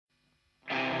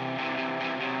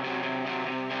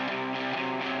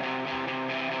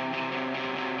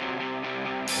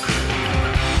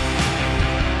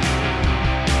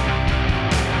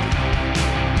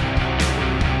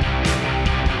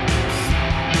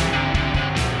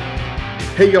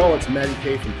Hey y'all, it's Matty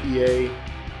K from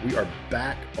PA. We are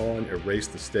back on Erase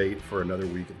the State for another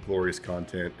week of glorious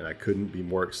content, and I couldn't be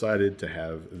more excited to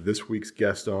have this week's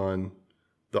guest on.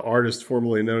 The artist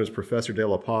formerly known as Professor De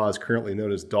La Paz, currently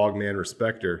known as Dogman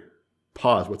Respecter.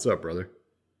 Paz, what's up, brother?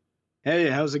 Hey,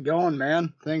 how's it going,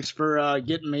 man? Thanks for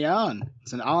getting me on.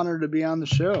 It's an honor to be on the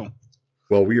show.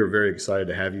 Well, we are very excited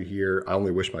to have you here. I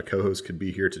only wish my co-host could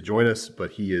be here to join us,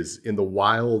 but he is in the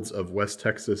wilds of West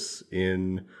Texas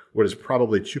in what is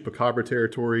probably Chupacabra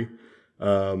territory.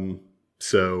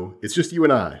 So it's just you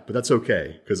and I, but that's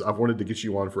okay because I've wanted to get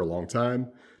you on for a long time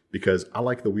because I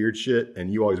like the weird shit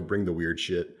and you always bring the weird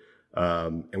shit.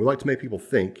 And we like to make people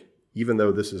think, even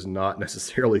though this is not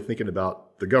necessarily thinking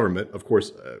about the government. Of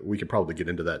course, we could probably get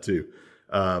into that too.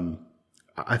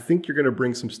 I think you're going to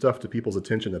bring some stuff to people's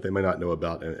attention that they may not know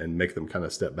about and make them kind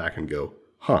of step back and go,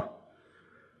 huh.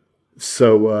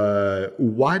 So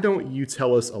why don't you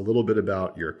tell us a little bit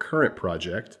about your current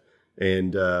project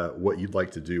and what you'd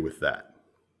like to do with that?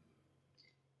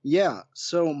 Yeah,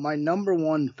 so my number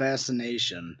one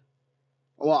fascination,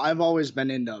 well, I've always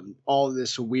been into all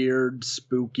this weird,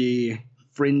 spooky,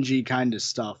 fringy kind of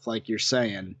stuff, like you're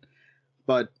saying.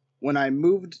 But when I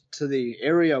moved to the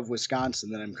area of Wisconsin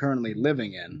that I'm currently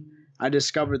living in, I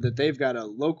discovered that they've got a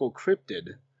local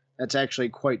cryptid that's actually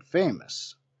quite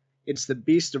famous. It's the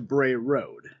Beast of Bray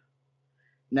Road.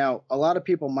 Now, a lot of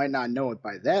people might not know it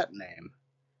by that name,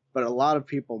 but a lot of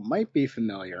people might be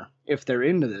familiar, if they're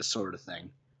into this sort of thing,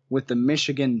 with the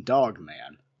Michigan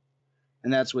Dogman.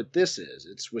 And that's what this is.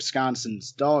 It's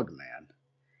Wisconsin's Dogman.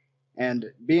 And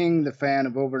being the fan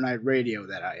of overnight radio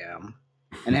that I am,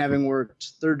 and having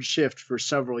worked third shift for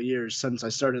several years since I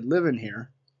started living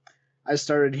here, I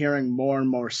started hearing more and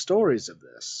more stories of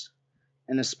this.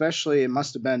 And especially, it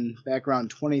must have been back around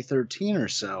 2013 or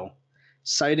so,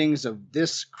 sightings of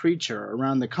this creature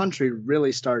around the country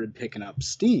really started picking up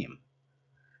steam.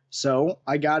 So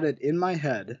I got it in my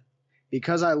head,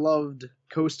 because I loved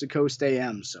Coast to Coast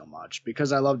AM so much,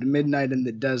 because I loved Midnight in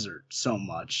the Desert so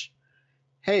much,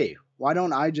 hey, why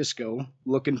don't I just go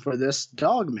looking for this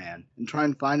Dogman and try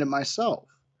and find it myself?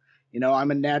 You know, I'm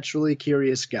a naturally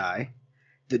curious guy.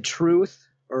 The truth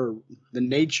or the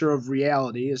nature of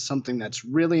reality is something that's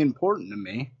really important to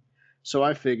me. So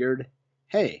I figured,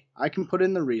 hey, I can put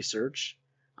in the research,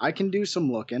 I can do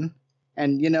some looking,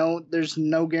 and, you know, there's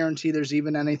no guarantee there's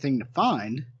even anything to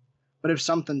find. But if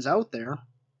something's out there,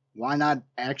 why not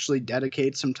actually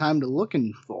dedicate some time to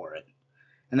looking for it?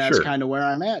 And that's Sure. kind of where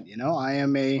I'm at. You know, I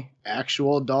am a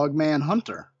actual Dogman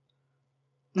hunter.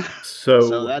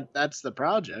 So, that's the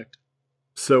project.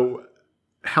 so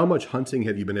how much hunting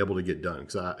have you been able to get done?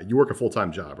 Because you work a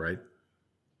full-time job, right?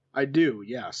 I do,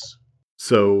 yes.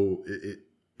 So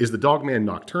is the Dogman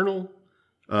nocturnal?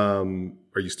 Are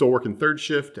you still working third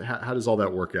shift? How does all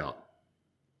that work out?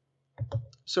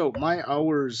 So my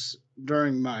hours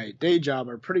during my day job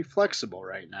are pretty flexible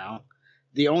right now.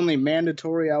 The only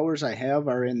mandatory hours I have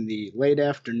are in the late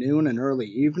afternoon and early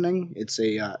evening. It's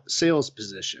a sales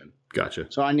position. Gotcha.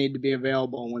 So I need to be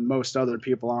available when most other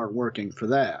people aren't working for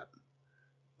that.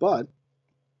 But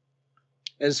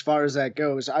as far as that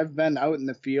goes, I've been out in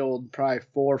the field probably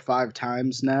 4 or 5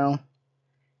 times now.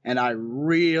 And I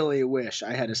really wish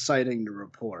I had a sighting to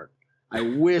report. I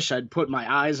wish I'd put my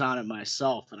eyes on it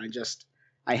myself, and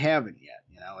I haven't yet.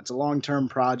 You know, it's a long-term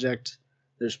project.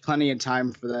 There's plenty of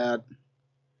time for that.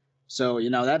 So, you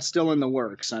know, that's still in the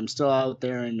works. I'm still out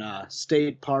there in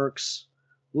state parks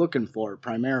looking for it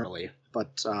primarily.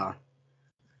 But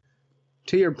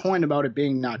to your point about it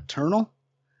being nocturnal,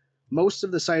 most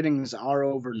of the sightings are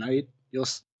overnight. You'll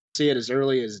see it as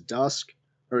early as dusk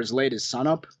or as late as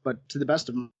sunup. But to the best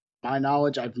of my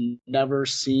knowledge, I've never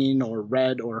seen or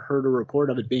read or heard a report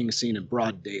of it being seen in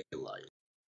broad daylight.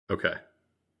 Okay.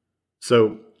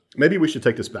 So maybe we should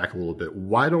take this back a little bit.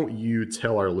 Why don't you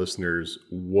tell our listeners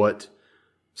what?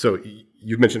 So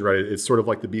you've mentioned, right? It's sort of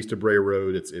like the Beast of Bray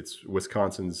Road. It's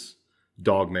Wisconsin's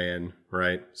Dogman,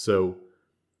 right? So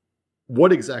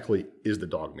what exactly is the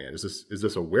Dogman? Is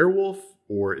this a werewolf,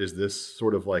 or is this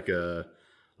sort of like a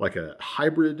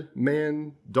hybrid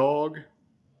man dog?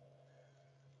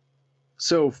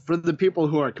 So for the people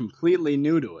who are completely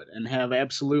new to it and have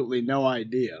absolutely no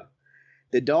idea,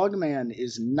 the Dogman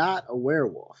is not a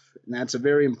werewolf, and that's a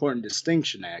very important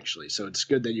distinction, actually, so it's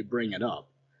good that you bring it up.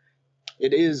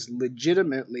 It is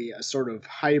legitimately a sort of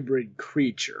hybrid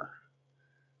creature.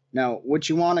 Now, what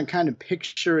you want to kind of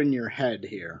picture in your head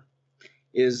here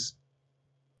is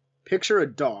picture a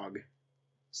dog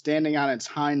standing on its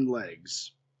hind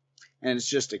legs, and it's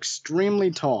just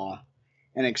extremely tall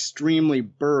and extremely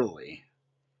burly.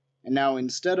 And now,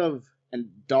 instead of a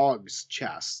dog's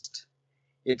chest,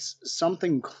 It's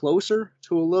something closer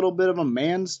to a little bit of a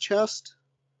man's chest,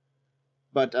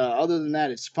 but other than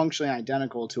that, it's functionally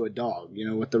identical to a dog. You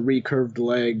know, with the recurved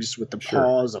legs, with the Sure.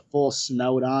 paws, a full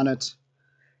snout on it.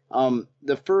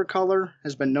 The fur color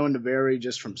has been known to vary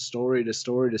just from story to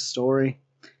story to story.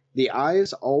 The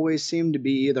eyes always seem to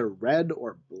be either red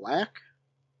or black,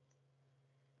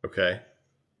 Okay.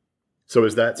 So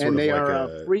is that sort and of they like are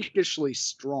a freakishly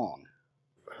strong.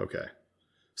 okay?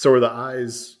 So are the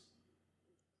eyes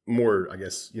more, I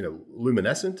guess,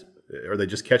 luminescent? Are they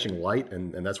just catching light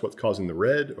and that's what's causing the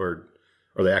red, or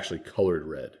are they actually colored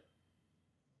red?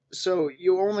 So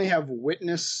you only have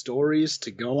witness stories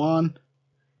to go on,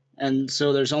 and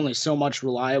so there's only so much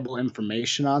reliable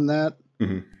information on that.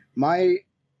 Hmm. My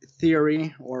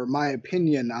theory or my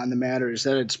opinion on the matter is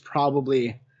that it's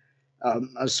probably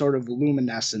a sort of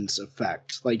luminescence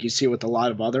effect, like you see with a lot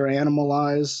of other animal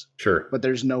eyes, Sure. but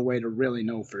there's no way to really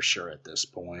know for sure at this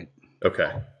point.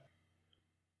 Okay.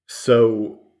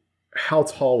 So how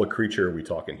tall a creature are we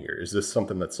talking here? Is this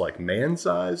something that's like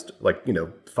man-sized, like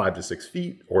 5 to 6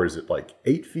 feet, or is it like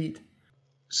 8 feet?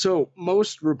 So,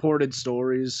 most reported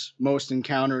stories, most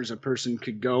encounters a person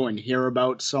could go and hear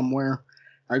about somewhere,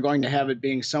 are going to have it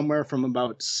being somewhere from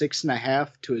about 6.5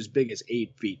 to as big as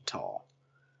 8 feet tall.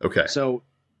 Okay. So,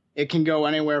 it can go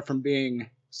anywhere from being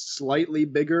slightly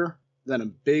bigger than a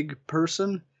big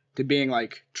person to being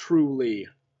like truly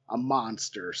a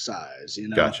monster size, you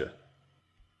know? Gotcha.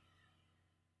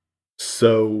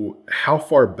 So, how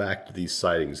far back do these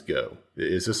sightings go?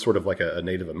 Is this sort of like a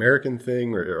Native American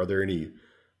thing, or are there any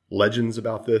legends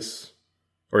about this,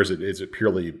 or is it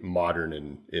purely modern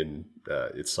in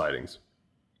its sightings?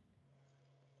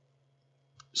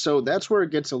 So, that's where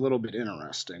it gets a little bit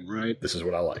interesting, right? This is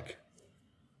what I like.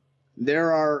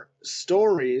 There are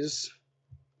stories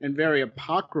and very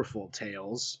apocryphal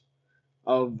tales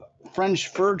of French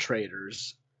fur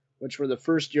traders, which were the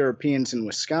first Europeans in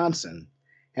Wisconsin,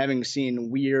 having seen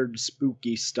weird,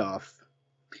 spooky stuff.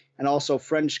 And also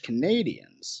French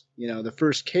Canadians, you know, the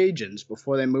first Cajuns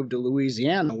before they moved to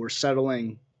Louisiana were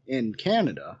settling in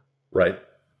Canada. Right.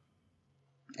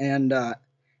 And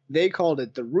they called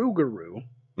it the Rougarou,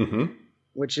 Mm-hmm.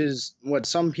 which is what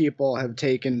some people have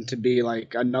taken to be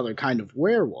like another kind of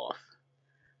werewolf.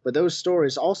 But those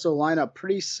stories also line up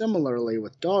pretty similarly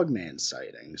with Dogman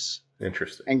sightings.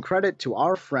 Interesting. And credit to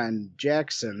our friend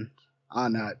Jackson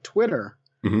on Twitter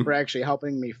Mm-hmm. for actually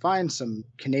helping me find some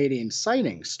Canadian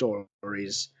sighting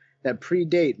stories that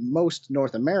predate most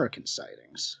North American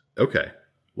sightings. Okay.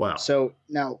 Wow. So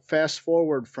now, fast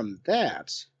forward from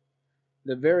that,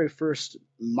 the very first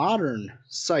modern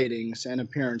sightings and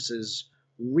appearances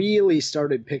really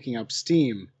started picking up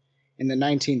steam in the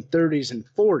 1930s and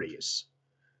 40s,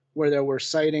 where there were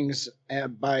sightings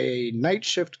by a night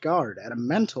shift guard at a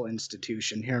mental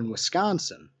institution here in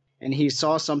Wisconsin. And he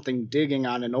saw something digging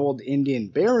on an old Indian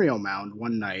burial mound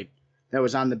one night that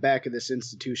was on the back of this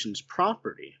institution's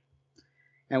property.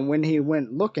 And when he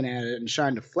went looking at it and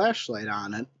shined a flashlight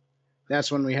on it,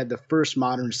 that's when we had the first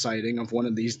modern sighting of one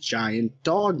of these giant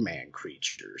dogman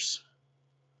creatures.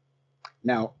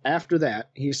 Now, after that,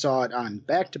 he saw it on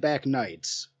back-to-back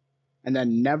nights, and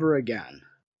then never again.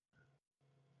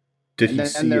 Did And he then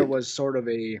see there it? was sort of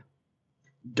a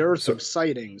dearth So, of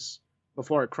sightings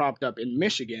before it cropped up in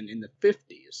Michigan in the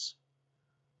 50s.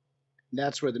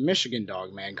 That's where the Michigan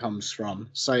Dogman comes from,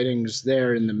 sightings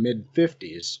there in the mid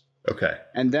 50s. okay.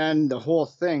 And then the whole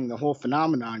thing, the whole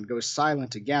phenomenon goes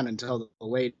silent again until the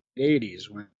late 80s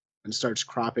when it starts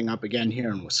cropping up again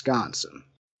here in Wisconsin.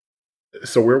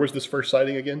 So where was this first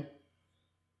sighting again?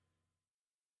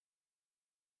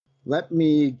 Let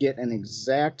me get an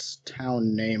exact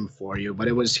town name for you, but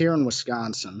it was here in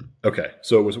Wisconsin. Okay.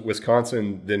 So it was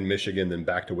Wisconsin, then Michigan, then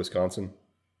back to Wisconsin.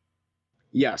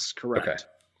 Yes, correct. Okay.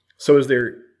 So is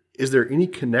there any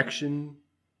connection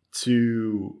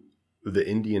to the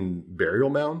Indian burial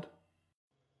mound?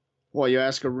 Well, you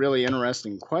ask a really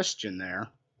interesting question there.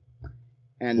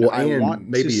 And Well, I and want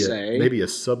maybe to say maybe a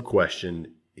sub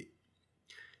question: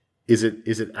 is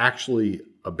it actually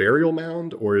a burial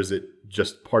mound, or is it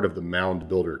just part of the mound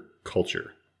builder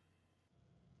culture?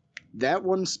 that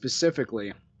one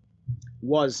specifically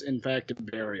was, in fact, a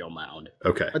burial mound.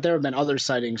 Okay. But there have been other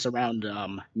sightings around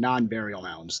non-burial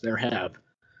mounds. There have,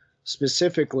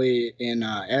 specifically in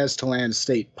Aztalan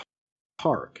State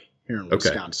Park here in Okay.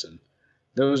 Wisconsin.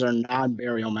 Those are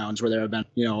non-burial mounds where there have been,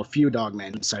 a few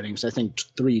dogman sightings. I think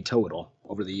 3 total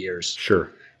over the years.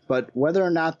 Sure. But whether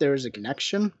or not there is a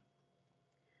connection,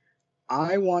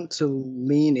 I want to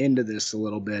lean into this a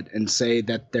little bit and say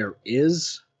that there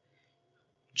is,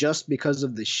 just because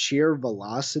of the sheer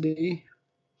velocity,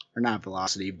 or not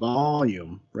velocity,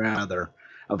 volume, rather,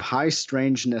 of high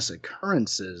strangeness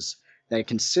occurrences that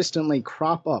consistently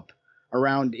crop up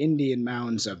around Indian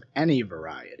mounds of any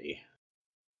variety.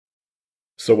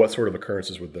 So, what sort of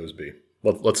occurrences would those be?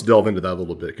 Let's delve into that a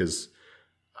little bit because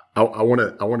I want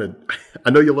to. I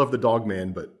know you love the Dog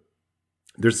Man, but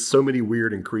there's so many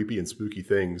weird and creepy and spooky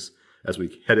things as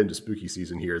we head into spooky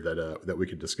season here that we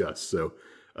could discuss. So,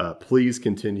 please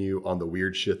continue on the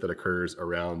weird shit that occurs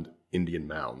around Indian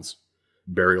mounds,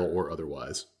 burial or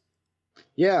otherwise.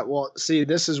 Yeah, well, see,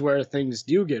 this is where things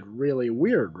do get really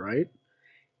weird, right?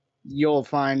 You'll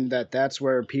find that that's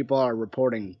where people are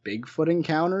reporting Bigfoot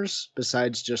encounters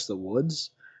besides just the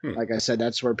woods. Like I said,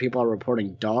 that's where people are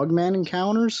reporting Dogman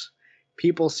encounters.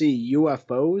 People see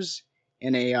UFOs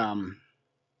in a,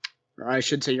 or I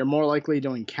should say, you're more likely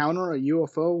to encounter a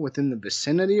UFO within the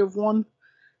vicinity of one.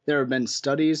 There have been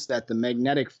studies that the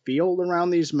magnetic field around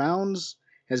these mounds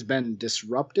has been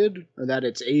disrupted, or that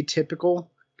it's atypical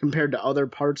compared to other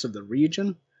parts of the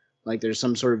region, like there's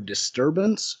some sort of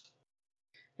disturbance.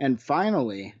 And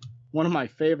finally, one of my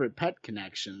favorite pet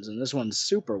connections, and this one's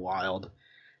super wild,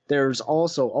 there's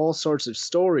also all sorts of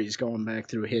stories going back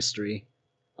through history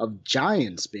of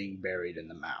giants being buried in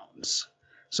the mounds.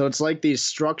 So it's like these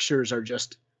structures are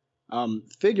just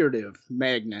figurative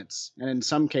magnets, and in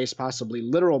some case possibly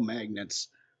literal magnets,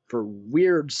 for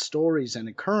weird stories and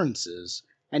occurrences,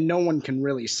 and no one can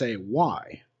really say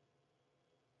why.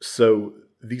 So,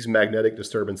 these magnetic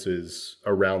disturbances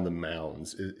around the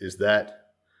mounds, is that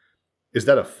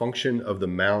a function of the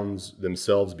mounds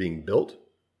themselves being built?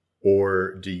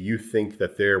 Or do you think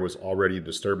that there was already a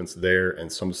disturbance there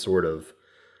and some sort of,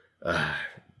 I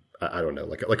don't know,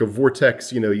 like a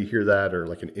vortex, you hear that, or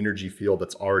like an energy field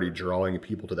that's already drawing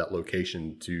people to that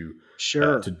location to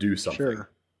do something?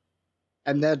 Sure.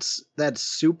 And that's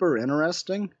super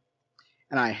interesting.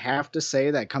 And I have to say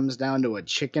that comes down to a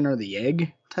chicken or the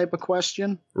egg type of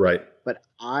question. Right. But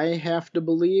I have to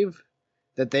believe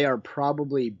that they are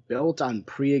probably built on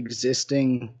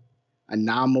pre-existing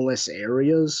anomalous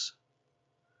areas.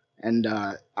 And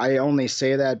I only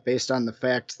say that based on the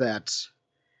fact that,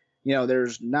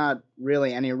 there's not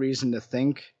really any reason to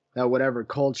think that whatever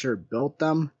culture built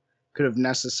them could have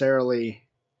necessarily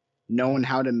known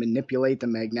how to manipulate the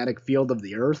magnetic field of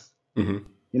the Earth. Mm-hmm.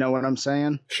 You know what I'm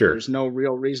saying? Sure. There's no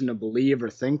real reason to believe or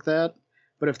think that.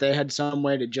 But if they had some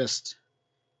way to just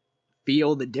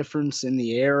feel the difference in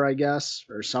the air, I guess,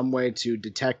 or some way to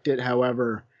detect it,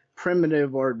 however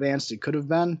primitive or advanced it could have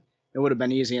been, it would have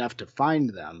been easy enough to find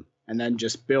them and then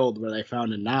just build where they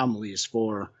found anomalies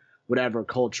for whatever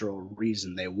cultural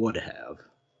reason they would have.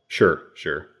 Sure.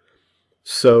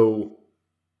 So,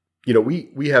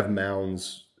 we have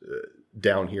mounds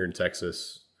down here in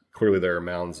Texas. Clearly, there are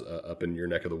mounds up in your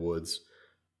neck of the woods.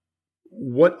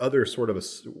 What other sort of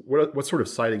what sort of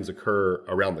sightings occur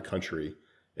around the country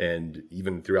and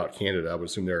even throughout Canada? I would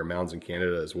assume there are mounds in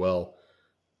Canada as well.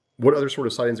 What other sort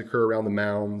of sightings occur around the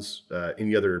mounds?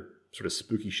 Any other sort of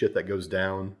spooky shit that goes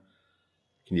down?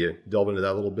 Can you delve into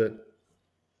that a little bit?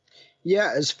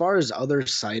 Yeah, as far as other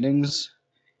sightings,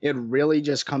 it really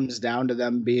just comes down to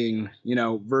them being,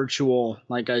 virtual,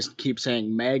 like I keep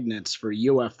saying, magnets for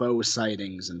UFO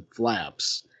sightings and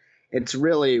flaps. It's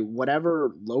really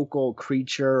whatever local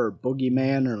creature or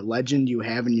boogeyman or legend you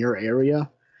have in your area,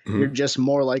 mm-hmm. You're just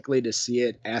more likely to see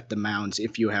it at the mounds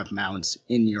if you have mounds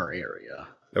in your area.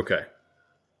 Okay.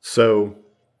 So...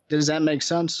 does that make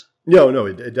sense? No,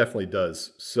 it definitely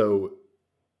does. So,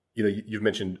 you've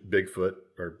mentioned Bigfoot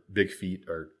or Big Feet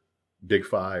or Big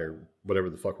Fi or whatever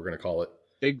the fuck we're going to call it.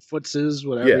 Bigfootses,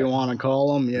 whatever you want to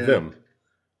call them. Yeah.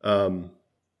 Them.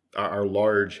 Our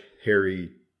large,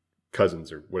 hairy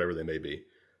cousins or whatever they may be.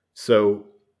 So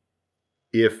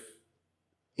if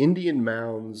Indian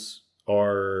mounds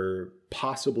are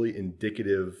possibly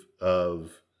indicative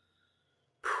of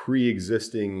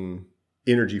pre-existing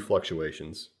energy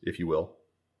fluctuations, if you will,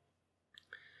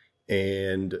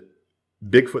 and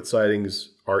Bigfoot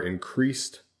sightings are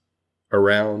increased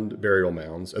around burial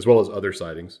mounds, as well as other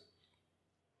sightings,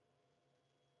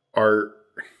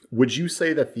 would you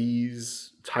say that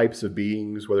these types of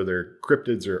beings, whether they're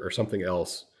cryptids or something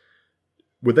else,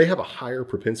 would they have a higher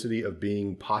propensity of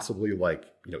being possibly like,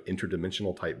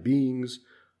 interdimensional type beings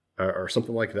or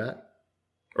something like that?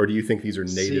 Or do you think these are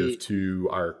native to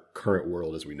our current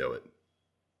world as we know it?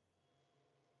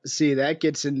 See, that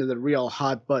gets into the real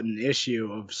hot button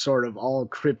issue of sort of all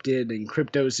cryptid and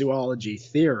cryptozoology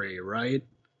theory, right?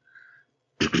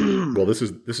 Well, this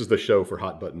is the show for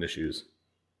hot button issues.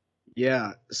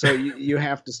 Yeah, so you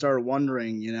have to start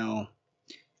wondering,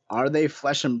 are they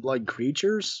flesh and blood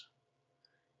creatures?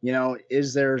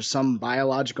 Is there some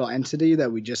biological entity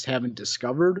that we just haven't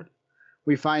discovered?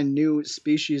 we find new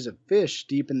species of fish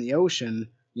deep in the ocean,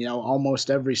 almost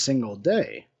every single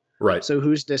day. Right. So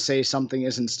who's to say something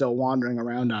isn't still wandering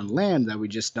around on land that we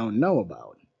just don't know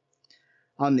about?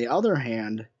 On the other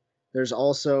hand, there's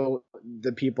also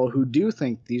the people who do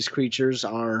think these creatures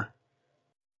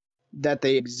that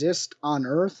they exist on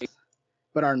Earth,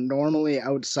 but are normally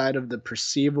outside of the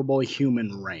perceivable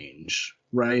human range,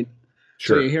 right?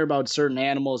 Sure. So you hear about certain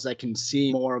animals that can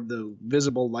see more of the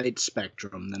visible light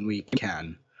spectrum than we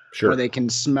can. Sure. Or they can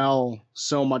smell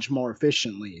so much more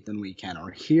efficiently than we can,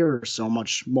 or hear so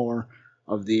much more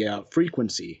of the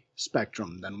frequency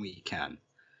spectrum than we can.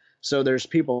 So there's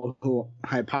people who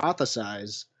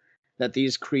hypothesize that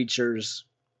these creatures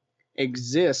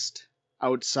exist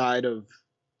outside of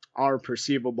our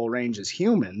perceivable range as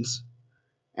humans,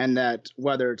 and that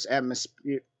whether it's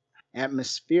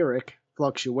atmospheric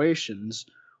fluctuations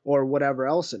or whatever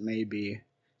else it may be,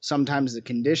 sometimes the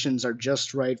conditions are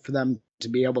just right for them to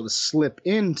be able to slip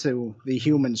into the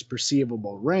human's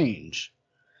perceivable range.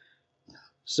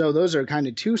 So those are kind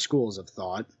of two schools of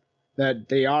thought, that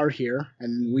they are here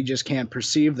and we just can't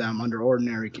perceive them under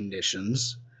ordinary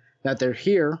conditions, that they're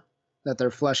here, that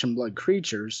they're flesh and blood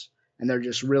creatures, and they're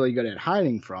just really good at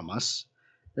hiding from us.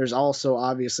 There's also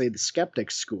obviously the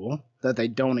skeptic school, that they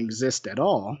don't exist at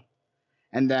all.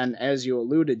 And then, as you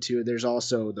alluded to, there's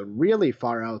also the really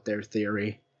far out there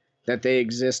theory that they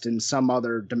exist in some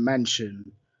other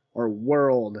dimension or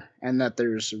world, and that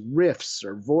there's rifts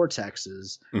or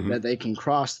vortexes that they can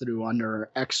cross through under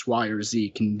X, Y, or Z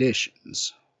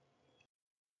conditions.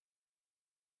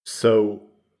 So,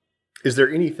 is there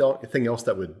anything else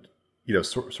that would,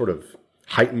 sort of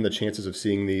heighten the chances of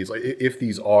seeing these? Like, if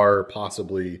these are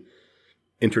possibly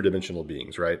interdimensional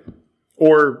beings, right?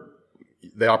 Or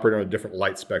they operate on a different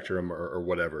light spectrum or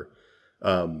whatever.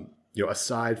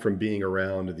 Aside from being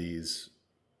around these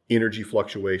energy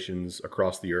fluctuations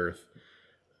across the earth,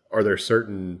 are there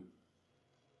certain,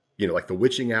 like the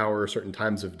witching hour, certain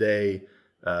times of day,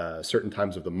 certain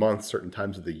times of the month, certain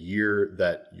times of the year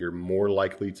that you're more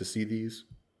likely to see these?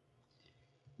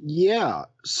 Yeah.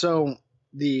 So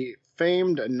the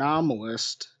famed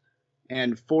anomalist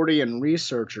and Fortean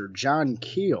researcher John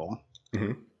Keel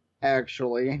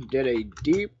actually did a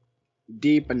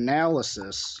deep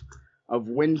analysis of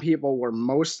when people were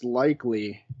most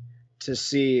likely to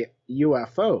see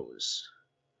UFOs.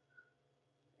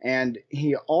 And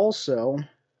he also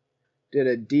did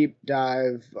a deep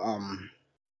dive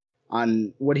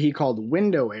on what he called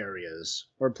window areas,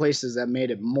 or places that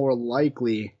made it more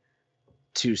likely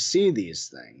to see these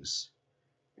things.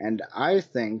 And I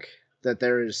think that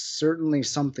there is certainly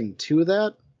something to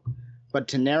that, but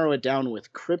to narrow it down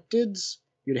with cryptids,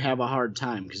 you'd have a hard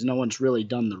time because no one's really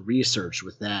done the research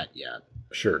with that yet.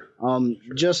 Sure.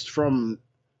 Just from,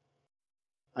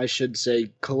 I should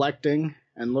say, collecting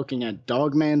and looking at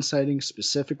Dogman sightings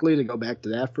specifically, to go back to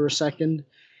that for a second,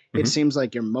 it seems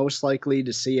like you're most likely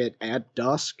to see it at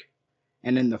dusk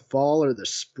and in the fall or the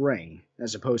spring,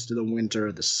 as opposed to the winter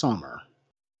or the summer.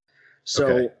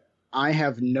 So I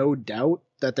have no doubt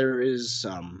that there is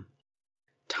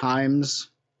times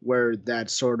where that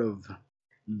sort of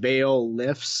veil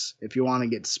lifts, if you want to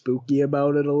get spooky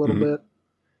about it a little bit.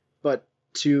 But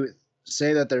to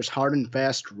say that there's hard and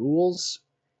fast rules,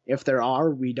 if there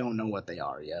are, we don't know what they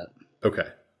are yet. Okay.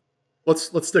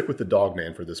 Let's stick with the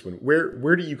Dogman for this one.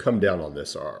 Where do you come down on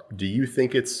this? Do you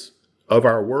think it's of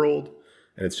our world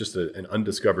and it's just an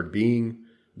undiscovered being?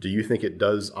 Do you think it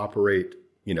does operate,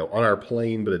 on our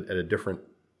plane but at a different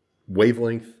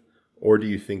wavelength? Or do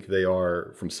you think they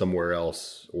are from somewhere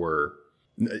else or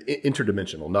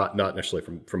interdimensional, not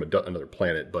necessarily from another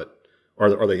planet, but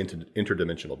are they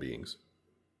interdimensional beings?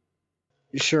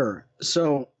 Sure.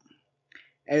 So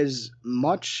as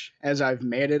much as I've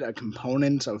made it a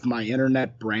component of my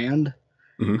internet brand,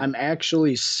 I'm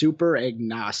actually super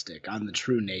agnostic on the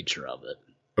true nature of it.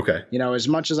 Okay. As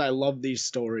much as I love these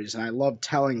stories and I love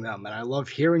telling them and I love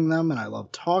hearing them and I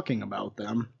love talking about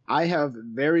them, I have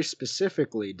very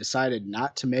specifically decided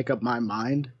not to make up my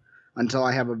mind until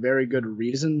I have a very good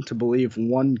reason to believe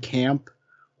one camp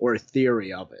or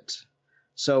theory of it.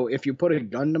 So if you put a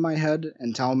gun to my head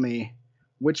and tell me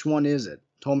which one is it,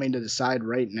 told me to decide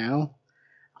right now,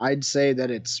 I'd say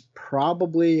that it's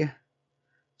probably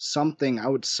something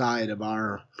outside of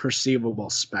our perceivable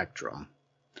spectrum.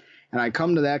 And I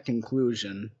come to that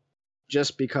conclusion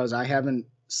just because I haven't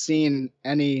seen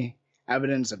any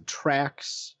evidence of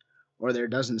tracks, or there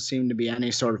doesn't seem to be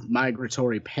any sort of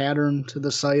migratory pattern to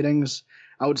the sightings,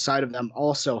 outside of them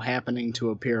also happening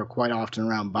to appear quite often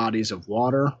around bodies of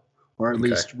water, or at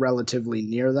least relatively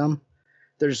near them.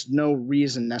 There's no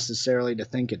reason necessarily to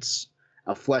think it's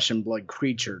a flesh and blood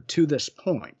creature to this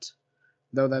point.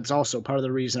 Though that's also part of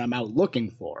the reason I'm out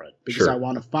looking for it, because I Sure.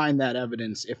 want to find that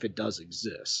evidence if it does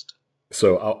exist.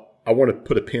 So I want to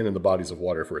put a pin in the bodies of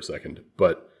water for a second,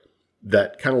 but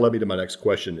that kind of led me to my next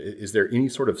question. Is there any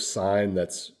sort of sign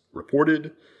that's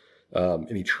reported?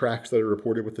 Any tracks that are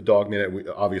reported with the dog man?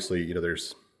 Obviously,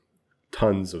 there's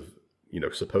tons of,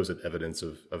 supposed evidence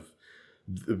of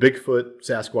the Bigfoot,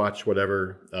 Sasquatch,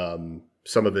 whatever.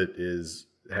 Some of it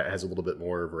has a little bit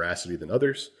more veracity than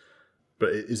others. But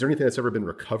is there anything that's ever been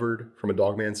recovered from a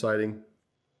dogman sighting?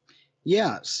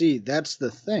 Yeah, see, that's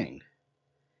the thing.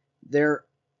 There,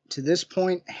 to this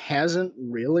point, hasn't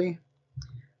really.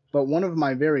 But one of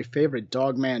my very favorite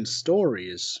Dogman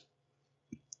stories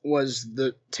was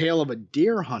the tale of a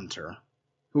deer hunter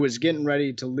who was getting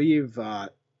ready to leave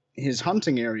his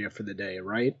hunting area for the day,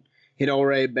 right? He'd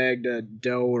already bagged a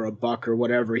doe or a buck or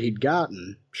whatever he'd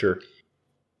gotten. Sure.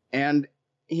 And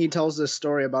he tells this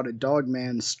story about a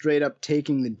dogman straight up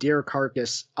taking the deer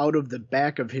carcass out of the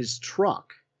back of his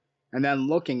truck and then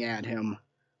looking at him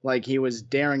like he was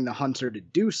daring the hunter to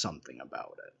do something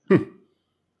about it.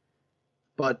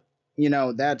 But,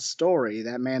 that story,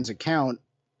 that man's account,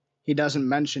 he doesn't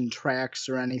mention tracks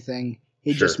or anything.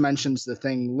 He Sure. just mentions the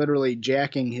thing literally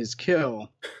jacking his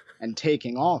kill and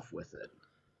taking off with it.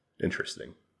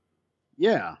 Interesting.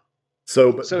 Yeah.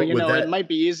 So, but So, with that, it might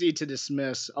be easy to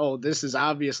dismiss, oh, this is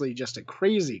obviously just a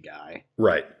crazy guy.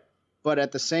 right. But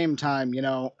at the same time,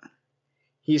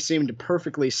 he seemed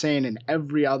perfectly sane in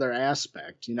every other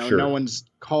aspect. Sure. No one's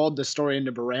called the story into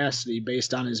veracity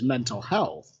based on his mental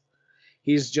health.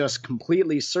 He's just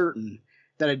completely certain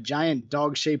that a giant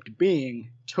dog-shaped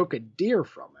being took a deer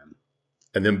from him.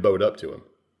 And then bowed up to him.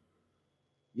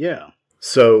 Yeah.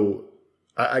 So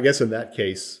I guess in that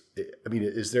case, I mean,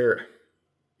 is there,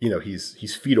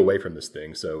 he's feet away from this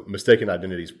thing. So mistaken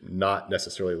identity is not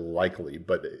necessarily likely,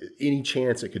 but any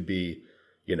chance it could be,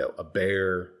 a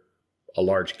bear, a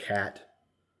large cat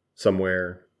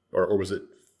somewhere, or was it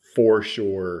for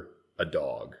sure a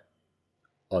dog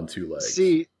on two legs?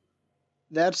 See,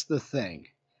 that's the thing.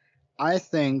 I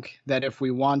think that if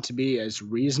we want to be as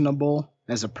reasonable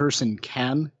as a person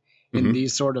can in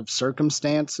these sort of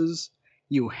circumstances,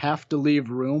 you have to leave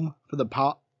room for the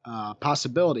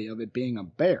possibility of it being a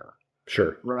bear.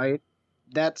 Sure. Right?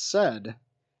 That said,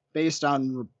 based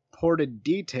on reported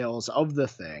details of the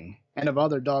thing and of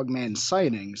other dogman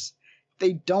sightings,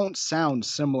 they don't sound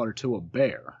similar to a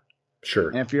bear. Sure.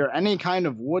 And if you're any kind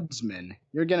of woodsman,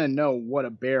 you're going to know what a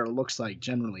bear looks like,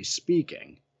 generally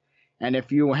speaking. And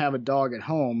if you have a dog at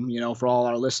home, for all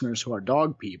our listeners who are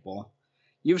dog people,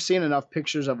 you've seen enough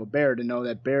pictures of a bear to know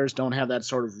that bears don't have that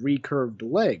sort of recurved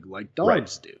leg like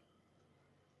dogs do.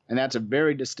 And that's a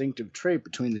very distinctive trait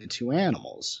between the two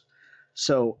animals.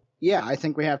 So, yeah, I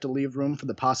think we have to leave room for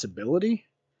the possibility,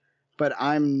 but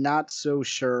I'm not so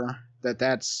sure that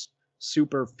that's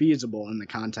super feasible in the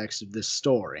context of this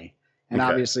story. And Okay.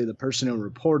 obviously the person who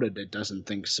reported it doesn't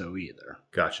think so either.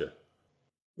 Gotcha.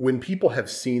 When people have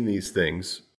seen these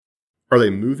things, are they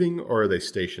moving or are they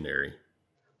stationary?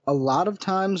 A lot of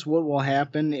times what will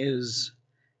happen is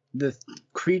the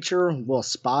creature will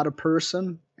spot a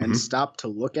person and stop to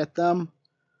look at them,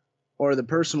 or the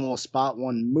person will spot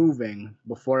one moving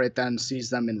before it then sees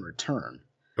them in return.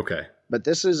 Okay. But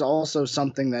this is also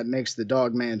something that makes the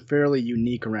Dogman fairly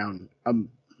unique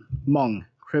among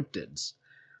cryptids.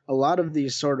 A lot of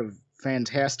these sort of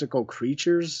fantastical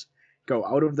creatures go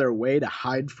out of their way to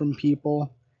hide from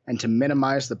people and to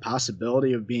minimize the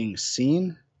possibility of being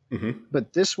seen.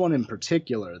 But this one in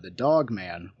particular, the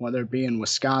Dogman, whether it be in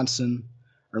Wisconsin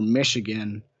or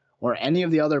Michigan or any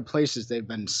of the other places they've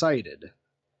been sighted,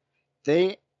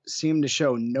 they seem to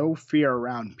show no fear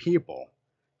around people,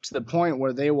 to the point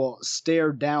where they will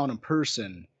stare down a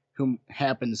person who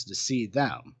happens to see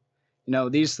them.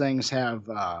 These things have,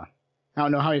 I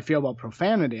don't know how you feel about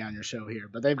profanity on your show here,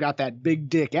 but they've got that big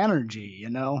dick energy,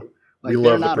 Like We they're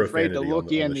love the not afraid to profanity look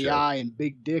you on in the the show. eye and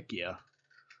big dick you.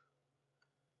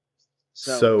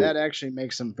 So- So that actually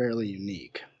makes them fairly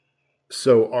unique.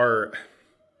 So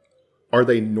are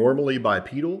they normally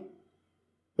bipedal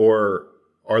or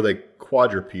are they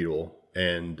quadrupedal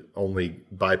and only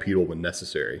bipedal when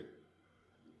necessary?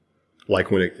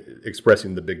 Like when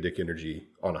expressing the big dick energy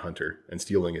on a hunter and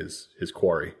stealing his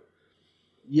quarry.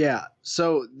 Yeah,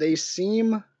 so they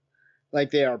seem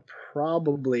like they are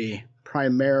probably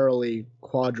primarily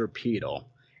quadrupedal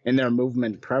in their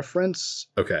movement preference,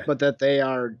 Okay. but that they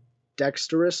are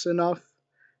dexterous enough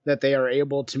that they are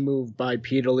able to move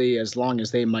bipedally as long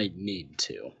as they might need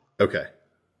to. Okay.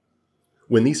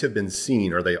 When these have been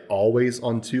seen, are they always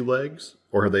on two legs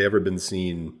or have they ever been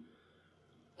seen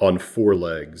on four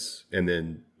legs, and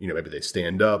then maybe they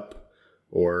stand up,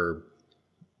 or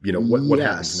what happens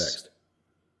Yes. next?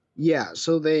 Yeah,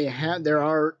 so there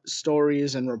are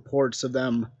stories and reports of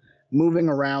them moving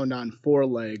around on four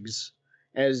legs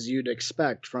as you'd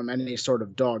expect from any sort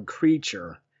of dog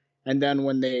creature. And then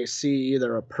when they see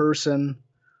either a person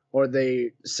or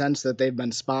they sense that they've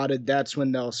been spotted, that's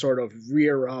when they'll sort of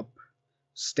rear up,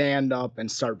 stand up,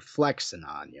 and start flexing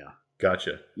on you,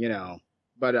 Gotcha. you know.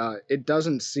 But it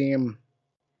doesn't seem,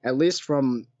 at least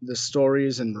from the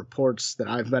stories and reports that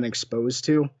I've been exposed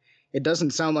to, it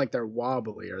doesn't sound like they're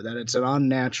wobbly or that it's an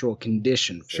unnatural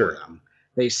condition for Sure. them.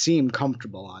 They seem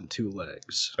comfortable on two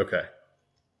legs. Okay.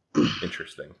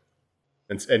 Interesting.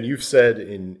 And you've said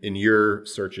in your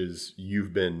searches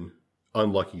you've been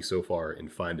unlucky so far in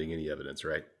finding any evidence,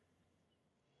 right?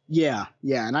 Yeah,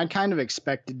 and I kind of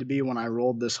expected to be when I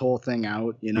rolled this whole thing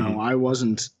out. I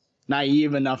wasn't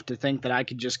naive enough to think that I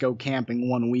could just go camping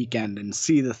one weekend and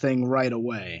see the thing right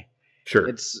away. Sure.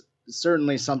 It's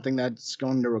certainly something that's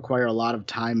going to require a lot of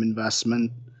time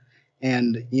investment.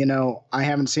 And, I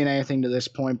haven't seen anything to this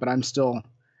point, but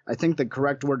I think the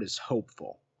correct word is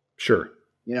hopeful. Sure.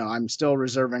 I'm still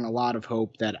reserving a lot of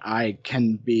hope that I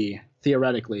can be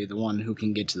theoretically the one who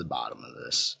can get to the bottom of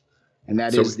this. And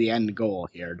that is the end goal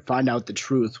here, to find out the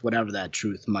truth, whatever that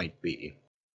truth might be.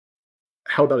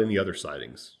 How about any other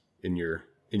sightings in your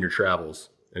travels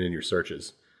and in your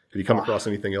searches? Have you come across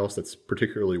anything else that's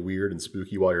particularly weird and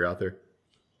spooky while you're out there?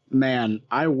 Man,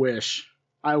 I wish.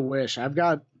 I've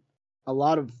got a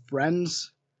lot of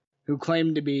friends who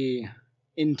claim to be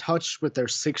in touch with their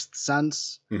sixth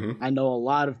sense. Mm-hmm. I know a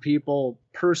lot of people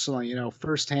personally,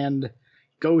 firsthand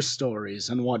ghost stories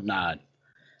and whatnot.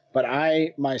 But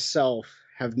I myself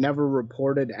have never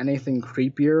reported anything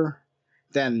creepier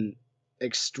than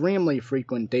extremely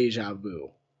frequent deja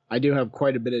vu. I do have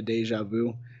quite a bit of deja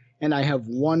vu, and I have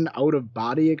one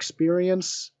out-of-body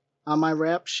experience on my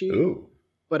rap sheet. Ooh.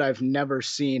 But I've never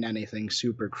seen anything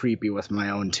super creepy with my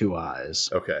own two eyes.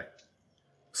 Okay.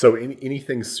 So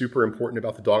anything super important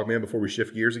about the Dogman before we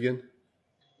shift gears again?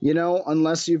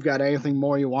 Unless you've got anything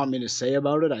more you want me to say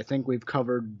about it, I think we've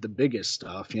covered the biggest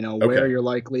stuff. Where you're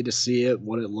likely to see it,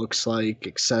 what it looks like,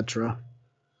 etc.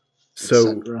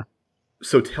 So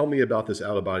tell me about this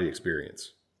out-of-body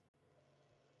experience.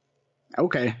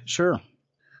 Okay, sure.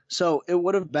 So it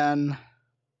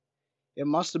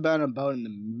must have been about in the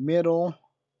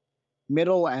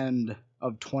middle end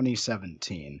of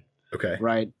 2017. Okay.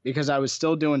 Right? Because I was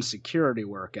still doing security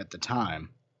work at the time.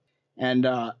 And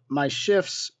my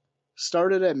shifts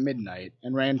started at midnight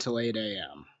and ran till 8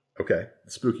 a.m. Okay.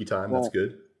 Spooky time. That's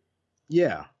good.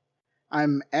 Yeah.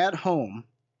 I'm at home,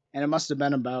 and it must have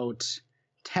been about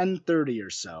 10:30 or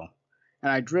so.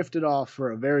 And I drifted off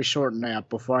for a very short nap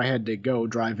before I had to go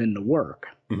drive into work.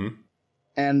 Mm-hmm.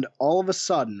 And all of a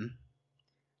sudden,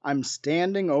 I'm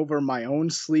standing over my own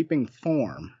sleeping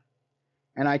form,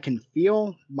 and I can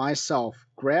feel myself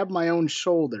grab my own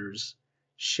shoulders,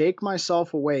 shake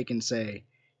myself awake, and say,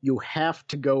 "You have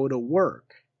to go to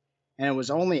work." And it was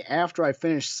only after I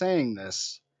finished saying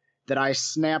this that I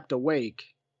snapped awake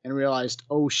and realized,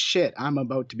 oh shit, I'm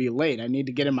about to be late. I need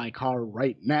to get in my car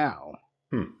right now.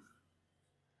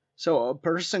 So a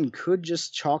person could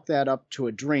just chalk that up to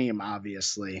a dream,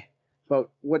 obviously. But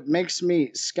what makes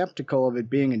me skeptical of it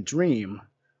being a dream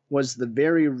was the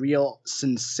very real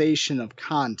sensation of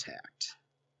contact.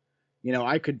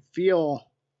 I could feel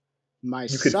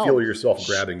myself. You could feel yourself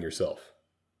grabbing yourself.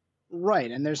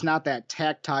 Right, and there's not that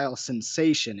tactile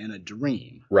sensation in a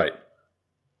dream. Right.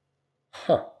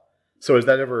 Huh. So has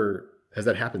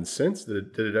that happened since?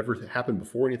 Did it ever happen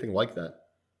before, anything like that?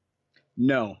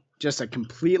 No, just a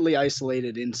completely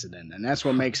isolated incident, and that's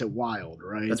what makes it wild,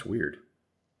 right? That's weird.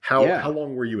 How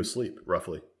long were you asleep,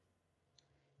 roughly?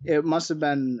 It must have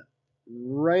been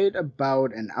right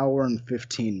about an hour and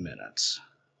 15 minutes.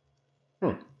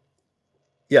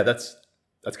 Yeah, that's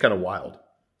kind of wild.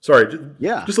 Sorry,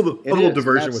 just a little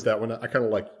diversion with that one. I kind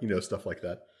of like, stuff like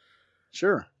that.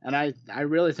 Sure. And I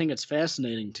really think it's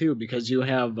fascinating, too, because you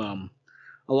have a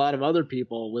lot of other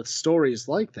people with stories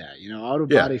like that.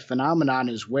 Out-of-body phenomenon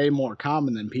is way more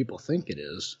common than people think it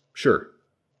is. Sure.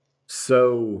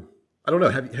 So, I don't know.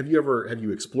 Have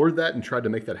you explored that and tried to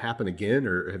make that happen again?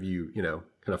 Or have you, kind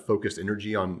of focused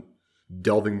energy on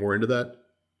delving more into that?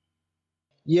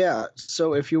 Yeah,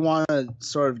 so if you want to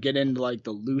sort of get into like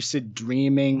the lucid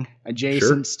dreaming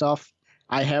adjacent stuff,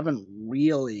 I haven't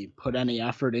really put any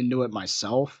effort into it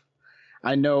myself.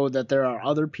 I know that there are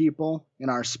other people in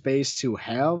our space who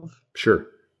have. Sure.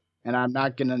 And I'm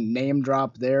not going to name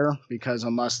drop there because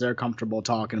unless they're comfortable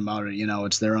talking about it,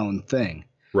 it's their own thing.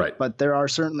 Right. But there are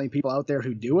certainly people out there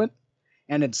who do it.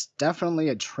 and it's definitely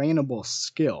a trainable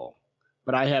skill,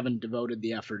 but I haven't devoted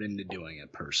the effort into doing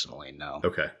it personally, no.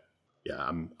 Okay. Yeah,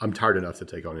 I'm tired enough to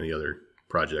take on any other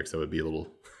projects that would be a little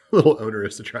a little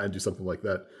onerous to try and do something like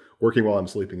that. Working while I'm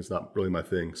sleeping is not really my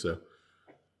thing. So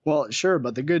Well, sure,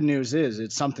 but the good news is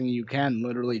it's something you can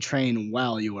literally train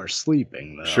while you are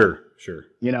sleeping, though. sure,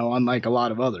 Unlike a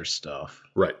lot of other stuff.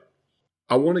 right.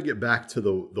 I want to get back to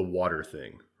the water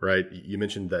thing, right? You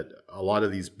mentioned that a lot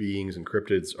of these beings and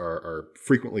cryptids are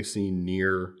frequently seen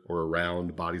near or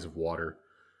around bodies of water.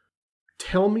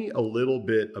 Tell me a little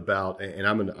bit about, and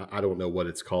I don't know what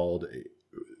it's called.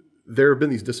 There have been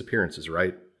these disappearances,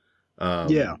 right?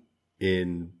 Yeah.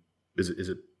 In is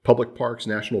it public parks,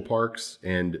 national parks,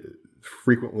 and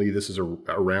frequently this is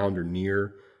around or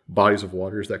near bodies of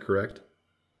water. Is that correct?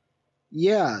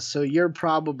 Yeah, so you're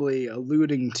probably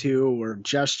alluding to or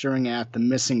gesturing at the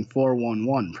Missing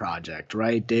 411 project,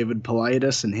 right? David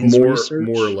Politis and his More or research?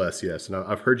 less, yes. And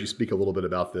I've heard you speak a little bit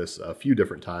about this a few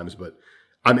different times, but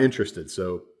I'm interested.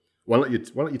 So why don't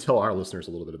you tell our listeners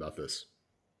a little bit about this?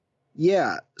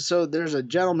 Yeah, so there's a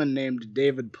gentleman named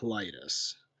David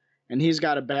Politis, and he's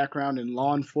got a background in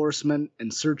law enforcement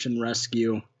and search and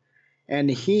rescue, and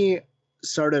he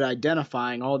started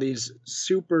identifying all these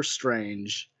super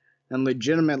strange and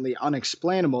legitimately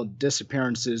unexplainable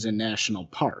disappearances in national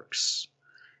parks.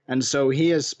 And so he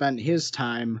has spent his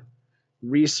time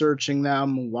researching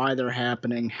them, why they're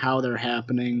happening, how they're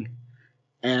happening,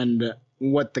 and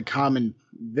what the common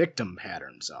victim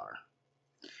patterns are.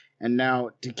 And now,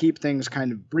 to keep things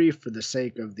kind of brief for the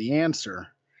sake of the answer,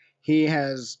 he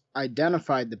has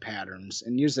identified the patterns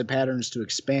and used the patterns to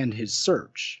expand his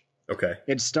search. Okay.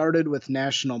 It started with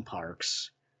national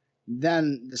parks.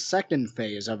 Then the second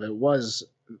phase of it was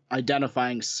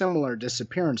identifying similar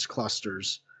disappearance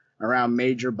clusters around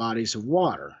major bodies of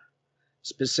water.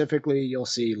 Specifically, you'll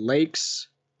see lakes,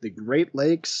 the Great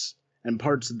Lakes, and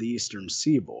parts of the eastern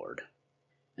seaboard.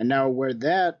 And now, where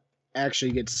that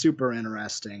actually gets super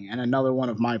interesting, and another one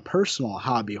of my personal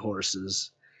hobby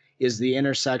horses, is the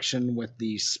intersection with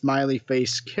the smiley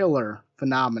face killer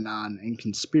phenomenon and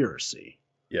conspiracy.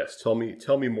 Yes. Tell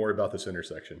me more about this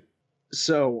intersection.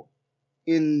 So,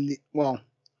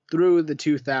 through the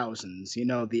 2000s,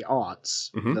 the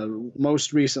aughts, Mm-hmm. the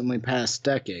most recently past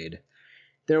decade,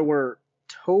 there were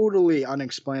totally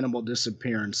unexplainable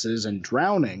disappearances and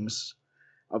drownings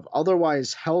of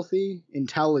otherwise healthy,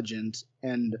 intelligent,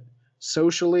 and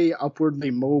socially upwardly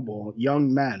mobile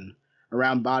young men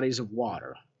around bodies of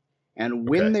water. And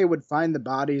when Okay. they would find the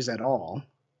bodies at all,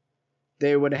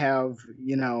 they would have,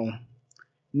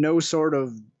 no sort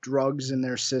of drugs in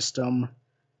their system.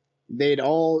 They'd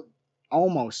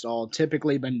almost all,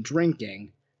 typically been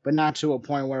drinking, but not to a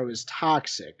point where it was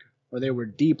toxic or they were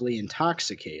deeply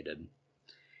intoxicated.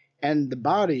 And the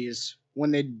bodies,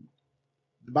 the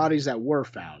bodies that were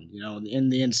found, in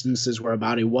the instances where a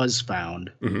body was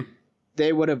found, Mm-hmm.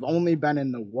 they would have only been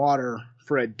in the water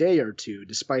for a day or two,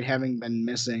 despite having been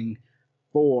missing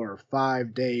 4,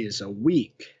 5 days a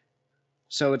week.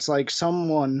 So it's like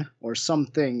someone or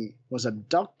something was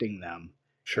abducting them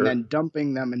Sure. and then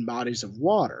dumping them in bodies of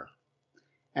water.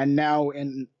 And now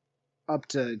in up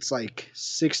to it's like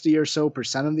 60 or so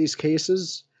percent of these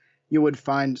cases, you would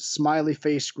find smiley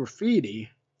face graffiti,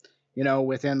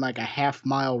 within like a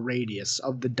half-mile radius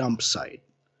of the dump site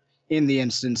in the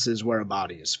instances where a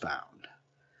body is found.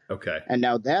 Okay. And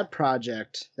now that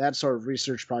sort of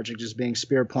research project is being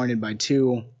spearpointed by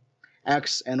 2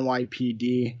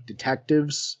 ex-NYPD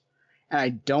detectives, and I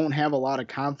don't have a lot of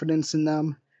confidence in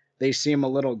them. They seem a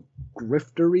little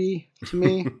griftery to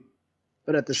me,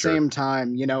 but at the Sure. same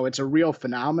time, it's a real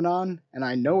phenomenon, and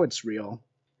I know it's real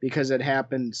because it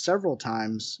happened several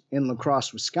times in La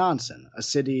Crosse, Wisconsin, a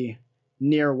city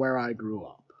near where I grew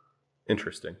up.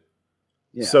 Interesting.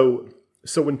 Yeah.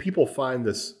 So when people find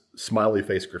this smiley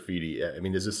face graffiti, I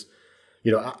mean, is this,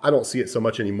 I don't see it so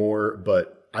much anymore,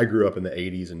 but I grew up in the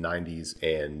 80s and 90s,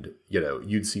 and,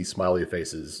 you'd see smiley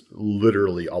faces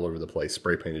literally all over the place,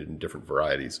 spray painted in different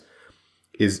varieties.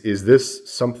 Is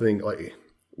this something like,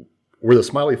 were the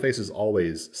smiley faces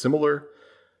always similar?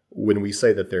 When we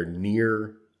say that they're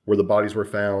near where the bodies were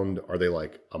found, are they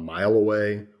like a mile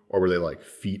away, or were they like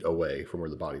feet away from where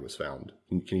the body was found?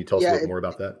 Can you tell us a Yeah, little more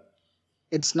about that?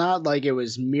 it's not like it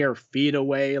was mere feet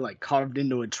away, like carved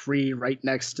into a tree right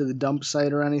next to the dump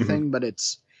site or anything, but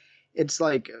it's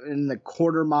like in the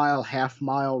quarter mile, half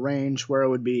mile range where it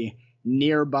would be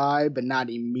nearby but not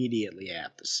immediately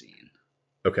at the scene.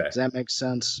 Okay. Does that make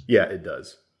sense? Yeah, it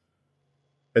does.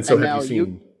 And so And have you now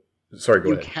seen, sorry, go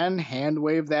you ahead. can hand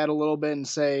wave that a little bit and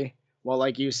say, well,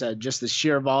 like you said, just the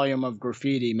sheer volume of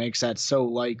graffiti makes that so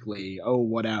likely. Oh,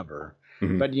 whatever.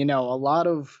 Hmm. But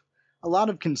a lot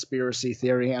of conspiracy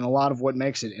theory and a lot of what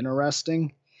makes it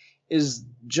interesting is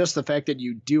just the fact that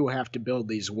you do have to build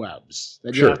these webs,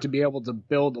 that you have Sure. to be able to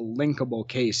build a linkable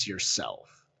case yourself.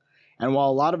 And while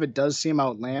a lot of it does seem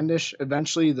outlandish,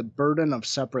 eventually the burden of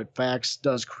separate facts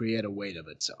does create a weight of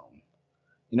its own.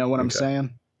 You know what I'm Okay.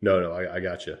 saying? No, I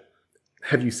got you.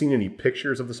 Have you seen any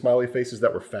pictures of the smiley faces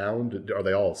that were found? Are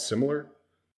they all similar?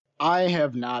 I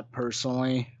have not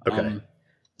personally. Okay.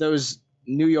 Those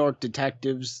New York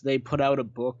detectives, they put out a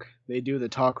book. They do the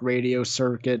talk radio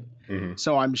circuit. Hmm.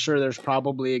 So I'm sure there's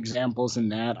probably examples in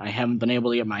that. I haven't been able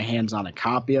to get my hands on a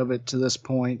copy of it to this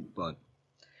point, but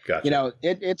Gotcha.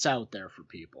 it's out there for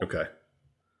people. Okay.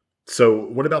 So,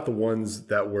 what about the ones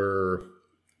that were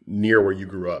near where you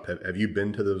grew up? Have you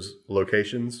been to those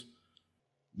locations?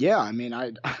 Yeah, I mean,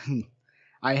 I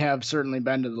I have certainly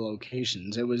been to the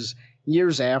locations. It was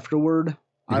years afterward.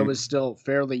 I Hmm. was still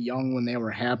fairly young when they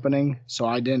were happening, so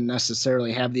I didn't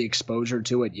necessarily have the exposure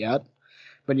to it yet.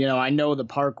 But I know the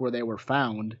park where they were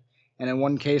found, and in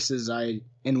one case I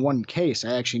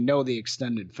actually know the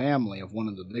extended family of one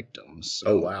of the victims.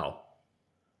 Oh, So wow.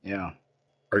 yeah.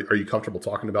 Are you comfortable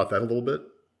talking about that a little bit?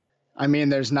 I mean,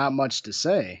 there's not much to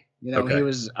say. He Okay.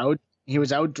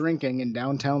 was out drinking in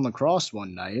downtown La Crosse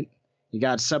one night. He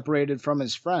got separated from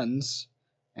his friends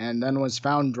and then was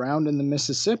found drowned in the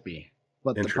Mississippi.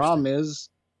 But the Interesting. problem is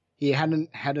he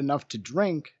hadn't had enough to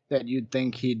drink that you'd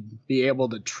think he'd be able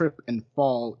to trip and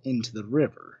fall into the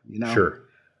river. Sure.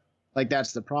 Like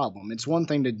that's the problem. It's one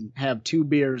thing to have 2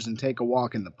 beers and take a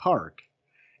walk in the park.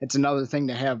 It's another thing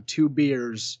to have 2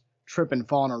 beers, trip and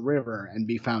fall in a river and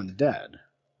be found dead.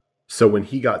 So, when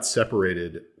he got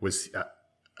separated, was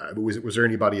there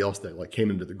anybody else that like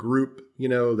came into the group,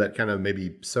 that kind of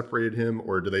maybe separated him,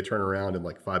 or do they turn around and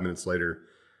like 5 minutes later,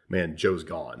 man, Joe's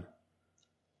gone?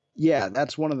 Yeah,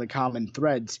 that's one of the common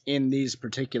threads in these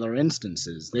particular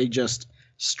instances. They just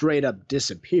straight up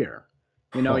disappear.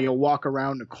 Huh. You'll walk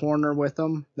around a corner with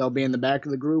them, they'll be in the back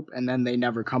of the group, and then they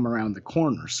never come around the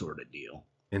corner, sort of deal.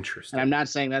 And I'm Interesting. not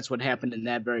saying that's what happened in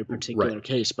that very Right. particular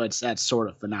case, but it's that sort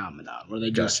of phenomenon where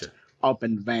they just Gotcha. up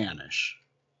and vanish.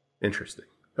 Interesting.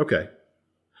 Okay.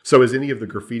 So, is any of the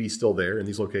graffiti still there in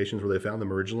these locations where they found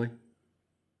them originally?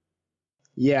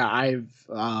 Yeah,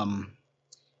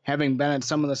 having been at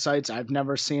some of the sites, I've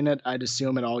never seen it. I'd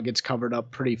assume it all gets covered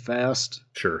up pretty fast.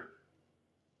 Sure.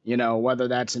 Whether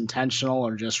that's intentional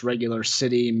or just regular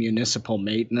city municipal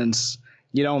maintenance.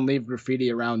 You don't leave graffiti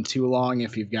around too long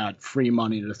if you've got free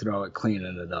money to throw at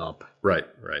cleaning it up. Right.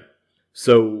 Right.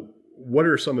 So, what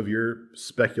are some of your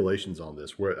speculations on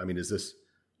this? Where I mean, is this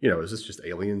just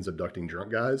aliens abducting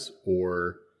drunk guys,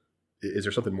 or is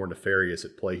there something more nefarious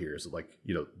at play here? Is it like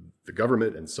the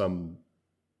government and some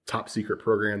top secret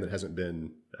program that hasn't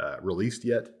been released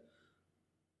yet?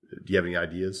 Do you have any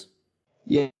ideas?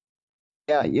 Yeah,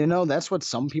 yeah, that's what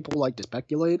some people like to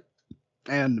speculate.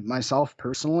 And myself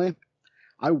personally,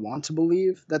 I want to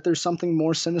believe that there's something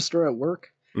more sinister at work.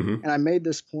 Hmm. And I made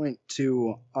this point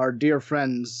to our dear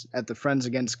friends at the Friends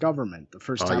Against Government the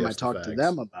first Ah, time I yes, the talked to fags.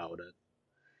 them about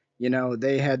it.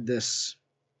 They had this,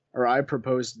 or I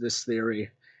proposed this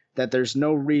theory that there's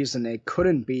no reason it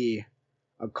couldn't be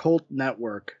a cult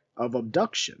network of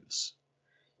abductions.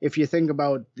 If you think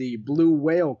about the Blue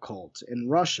Whale cult in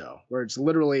Russia, where it's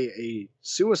literally a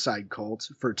suicide cult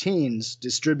for teens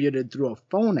distributed through a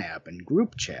phone app and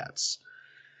group chats,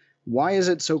 why is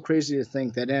it so crazy to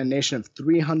think that in a nation of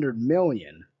 300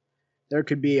 million, there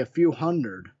could be a few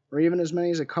hundred, or even as many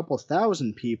as a couple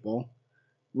thousand people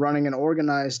running an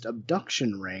organized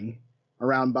abduction ring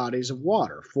around bodies of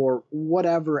water for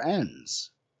whatever ends?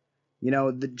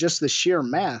 Just the sheer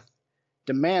math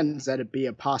demands that it be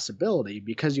a possibility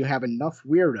because you have enough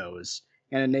weirdos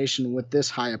in a nation with this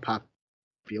high a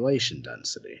population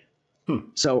density. Hmm.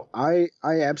 So I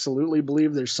absolutely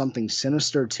believe there's something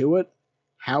sinister to it.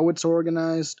 How it's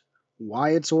organized,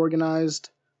 why it's organized,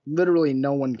 literally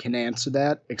no one can answer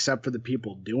that except for the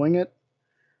people doing it.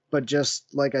 But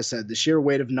just like I said, the sheer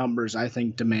weight of numbers I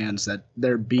think demands that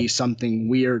there be something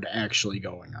weird actually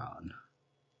going on.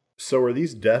 So, are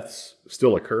these deaths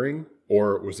still occurring,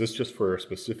 or was this just for a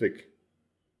specific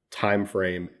time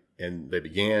frame and they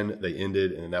began, they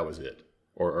ended, and that was it?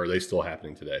 Or are they still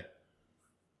happening today?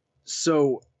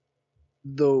 So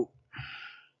the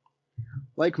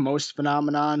like most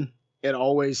phenomenon, it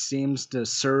always seems to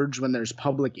surge when there's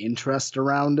public interest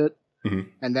around it, Hmm.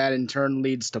 and that in turn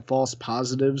leads to false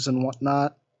positives and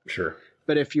whatnot. Sure.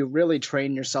 But if you really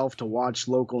train yourself to watch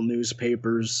local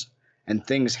newspapers and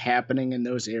things happening in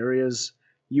those areas,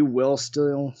 you will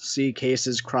still see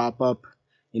cases crop up,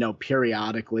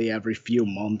 periodically every few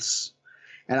months.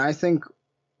 And I think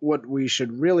what we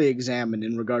should really examine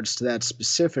in regards to that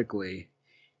specifically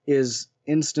is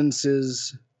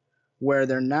instances where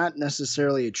they're not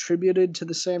necessarily attributed to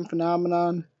the same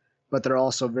phenomenon, but they're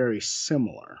also very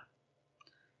similar.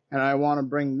 And I want to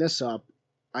bring this up.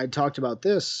 I talked about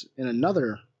this in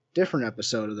another different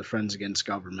episode of the Friends Against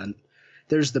Government.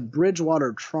 There's the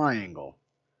Bridgewater Triangle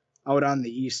out on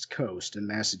the East Coast in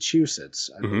Massachusetts,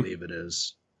 I believe it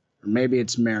is. Or maybe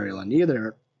it's Maryland.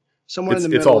 Either somewhere in the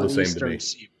middle of the Eastern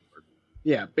Seaboard.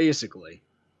 Yeah, basically.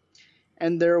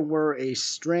 And there were a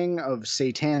string of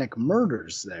satanic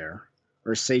murders there,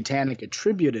 or satanic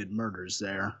attributed murders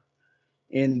there,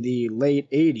 in the late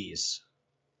 80s.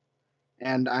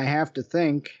 And I have to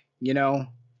think, you know,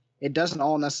 it doesn't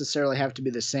all necessarily have to be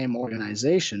the same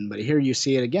organization, but here you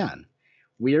see it again.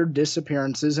 Weird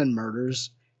disappearances and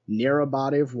murders near a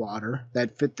body of water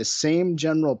that fit the same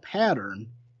general pattern,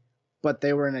 but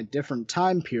they were in a different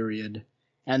time period,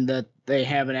 and that they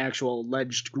have an actual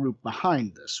alleged group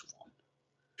behind this one.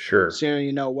 Sure. So,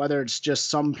 you know, whether it's just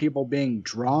some people being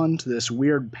drawn to this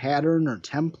weird pattern or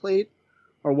template,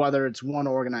 or whether it's one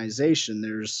organization,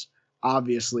 there's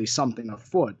obviously something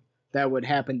afoot that would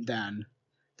happen then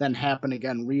happen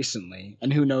again recently,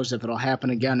 and who knows if it'll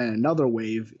happen again in another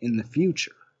wave in the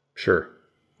future. Sure.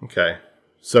 Okay.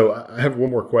 So I have one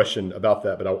more question about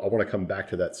that, but I want to come back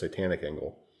to that satanic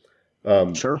angle.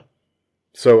 Sure.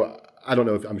 So I don't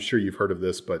know if I'm sure you've heard of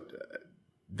this, but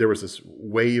there was this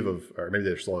wave of, or maybe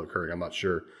they're still occurring, I'm not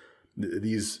sure,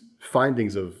 these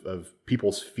findings of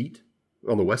people's feet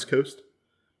on the West Coast.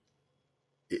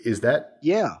 Is that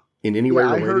in any way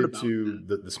related to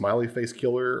the smiley face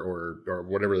killer or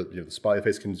whatever, the smiley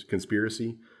face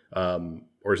conspiracy?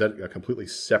 Or is that a completely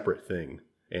separate thing?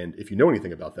 And if you know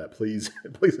anything about that, please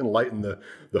enlighten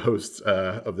the hosts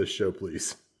of this show,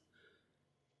 please.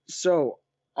 So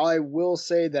I will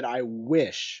say that I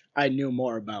wish I knew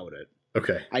more about it.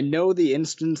 Okay. I know the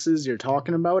instances you're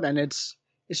talking about, and it's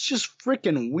just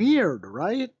freaking weird,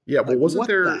 right? Yeah. Well, wasn't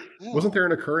there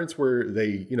an occurrence where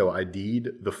they,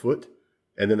 ID'd the foot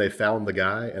and then they found the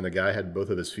guy and the guy had both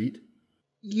of his feet?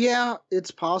 Yeah, it's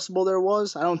possible there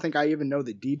was. I don't think I even know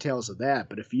the details of that,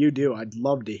 but if you do, I'd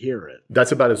love to hear it.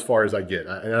 That's about as far as I get.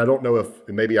 And I don't know if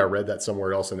maybe I read that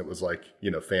somewhere else and it was like,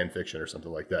 fan fiction or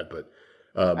something like that. But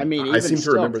I seem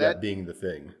to remember that being the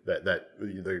thing that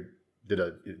they did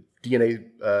a DNA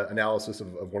analysis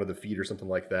of one of the feet or something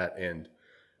like that. And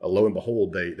lo and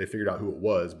behold, they figured out who it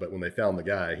was. But when they found the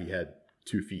guy, he had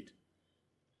 2 feet.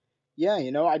 Yeah,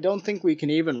 I don't think we can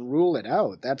even rule it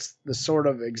out. That's the sort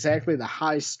of exactly the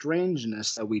high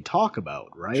strangeness that we talk about,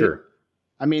 right? Sure.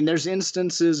 I mean, there's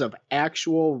instances of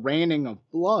actual raining of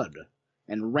blood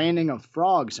and raining of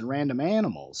frogs and random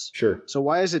animals. Sure. So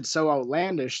why is it so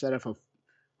outlandish that if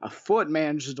a foot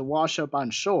manages to wash up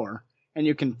on shore and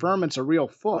you confirm it's a real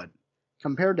foot,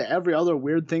 compared to every other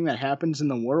weird thing that happens in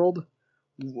the world,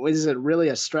 is it really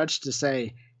a stretch to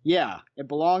say, yeah, it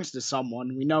belongs to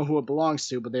someone, we know who it belongs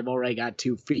to, but they've already got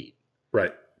 2 feet?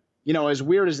 Right. As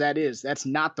weird as that is, that's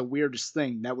not the weirdest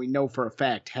thing that we know for a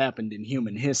fact happened in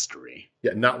human history.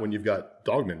 Yeah, not when you've got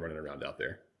dogmen running around out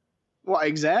there. Well,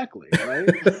 exactly,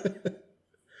 right?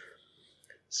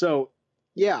 So,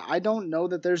 yeah, I don't know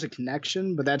that there's a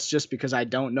connection, but that's just because I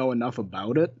don't know enough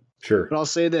about it. Sure. But I'll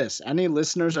say this, any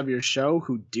listeners of your show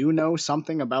who do know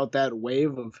something about that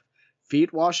wave of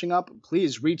feet washing up,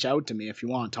 please reach out to me if you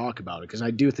want to talk about it, because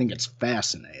I do think it's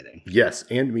fascinating. Yes,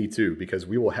 and me too, because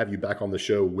we will have you back on the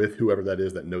show with whoever that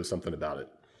is that knows something about it.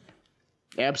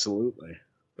 Absolutely.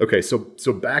 Okay, so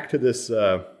back to this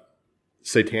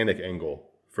satanic angle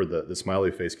for the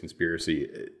smiley face conspiracy.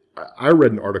 I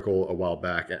read an article a while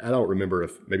back, and I don't remember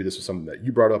if maybe this was something that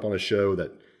you brought up on a show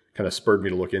that kind of spurred me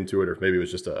to look into it, or if maybe it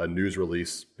was just a news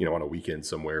release, on a weekend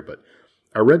somewhere. But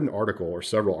I read an article or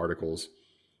several articles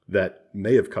that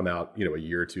may have come out, a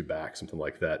year or two back, something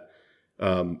like that,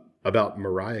 about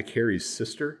Mariah Carey's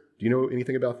sister. Do you know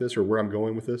anything about this or where I'm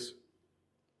going with this?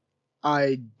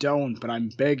 I don't, but I'm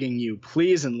begging you,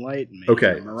 please enlighten me.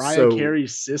 Okay. Mariah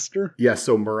Carey's sister? Yeah,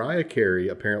 so Mariah Carey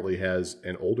apparently has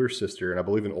an older sister and I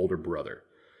believe an older brother.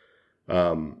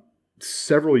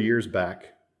 Several years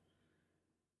back,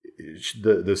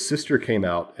 the sister came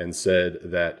out and said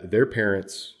that their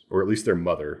parents, or at least their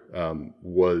mother,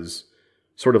 was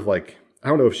sort of like, I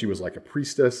don't know if she was like a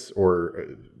priestess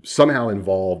or somehow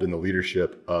involved in the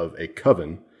leadership of a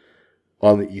coven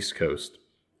on the East Coast,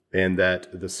 and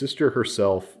that the sister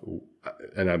herself,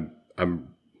 and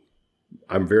I'm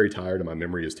very tired and my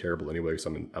memory is terrible anyway, because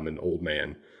I'm an old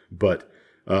man, but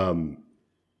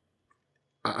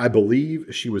I believe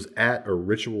she was at a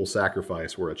ritual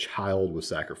sacrifice where a child was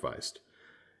sacrificed,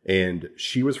 and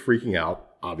she was freaking out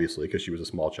obviously, because she was a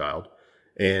small child.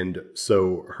 And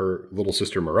so her little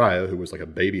sister Mariah, who was like a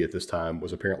baby at this time,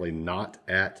 was apparently not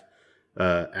at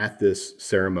this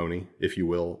ceremony, if you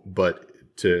will, but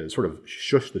to sort of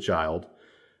shush the child.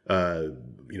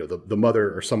 The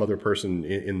mother or some other person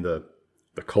in the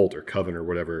cult or coven or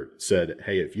whatever said,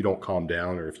 "Hey, if you don't calm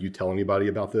down or if you tell anybody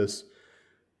about this,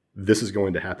 this is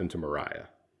going to happen to Mariah.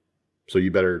 So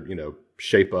you better,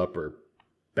 shape up or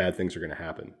bad things are going to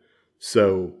happen."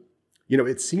 So,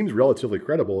 it seems relatively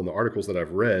credible in the articles that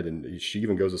I've read. And she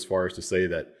even goes as far as to say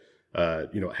that,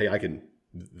 hey,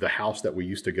 the house that we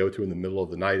used to go to in the middle of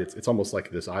the night, it's almost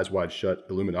like this Eyes Wide Shut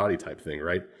Illuminati type thing,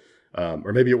 right?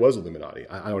 Or maybe it was Illuminati.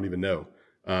 I don't even know.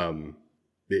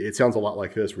 It sounds a lot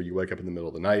like this, where you wake up in the middle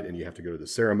of the night and you have to go to the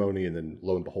ceremony, and then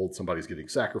lo and behold, somebody's getting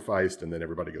sacrificed, and then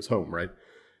everybody goes home, right?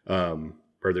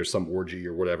 Or there's some orgy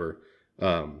or whatever.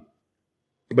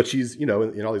 But she's, in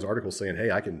all these articles saying, "Hey,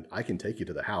 I can take you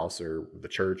to the house or the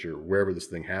church or wherever this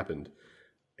thing happened."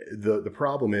 The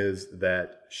problem is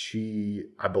that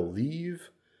she, I believe,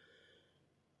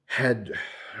 had,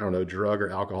 drug or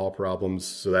alcohol problems,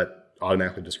 so that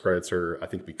automatically discredits her. I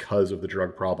think because of the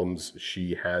drug problems,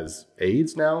 she has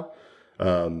AIDS now.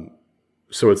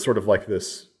 So it's sort of like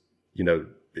this,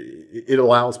 it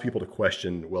allows people to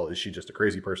question, well, is she just a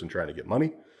crazy person trying to get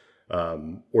money?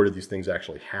 Or did these things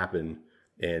actually happen?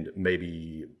 And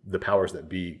maybe the powers that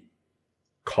be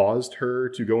caused her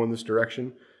to go in this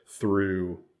direction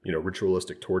through,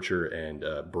 ritualistic torture and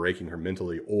breaking her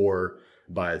mentally, or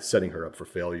by setting her up for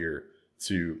failure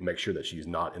to make sure that she's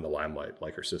not in the limelight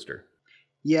like her sister.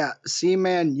 Yeah, see,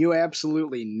 man, you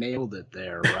absolutely nailed it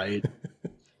there, right?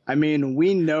 I mean,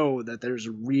 we know that there's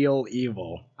real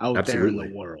evil out there in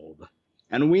the world.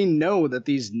 And we know that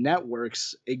these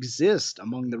networks exist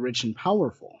among the rich and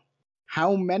powerful.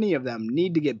 How many of them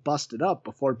need to get busted up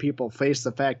before people face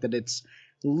the fact that it's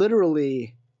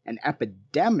literally an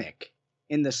epidemic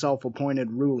in the self-appointed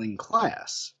ruling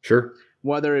class? Sure.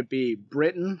 Whether it be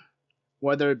Britain,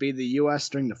 whether it be the U.S.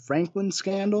 during the Franklin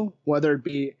scandal, whether it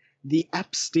be the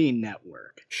Epstein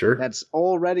network. Sure. That's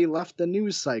already left the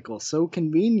news cycle so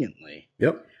conveniently.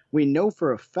 Yep. We know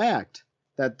for a fact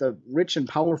that the rich and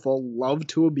powerful love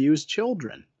to abuse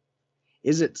children.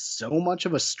 Is it so much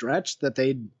of a stretch that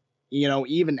they'd,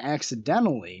 even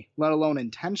accidentally, let alone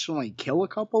intentionally, kill a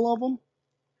couple of them?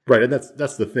 Right, and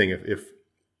that's the thing. If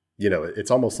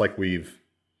it's almost like we're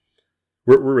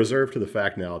reserved to the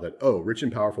fact now that, rich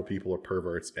and powerful people are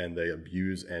perverts and they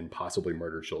abuse and possibly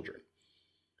murder children.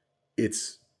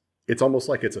 It's almost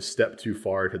like it's a step too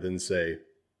far to then say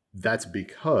that's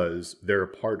because they're a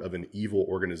part of an evil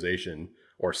organization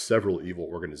or several evil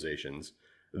organizations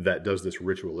that does this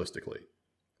ritualistically.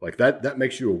 Like that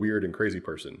makes you a weird and crazy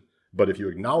person. But if you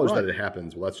acknowledge that it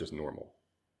happens, well, that's just normal.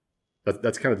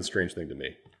 That's kind of the strange thing to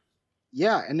me.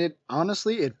 Yeah, and it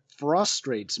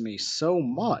frustrates me so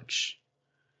much.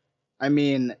 I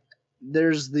mean,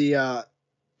 there's the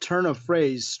turn of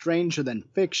phrase stranger than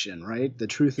fiction, right? The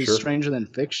truth is stranger than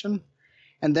fiction.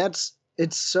 And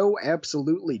it's so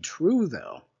absolutely true,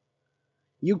 though.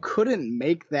 You couldn't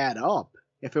make that up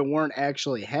if it weren't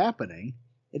actually happening.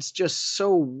 It's just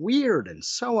so weird and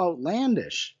so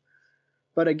outlandish.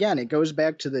 But again, it goes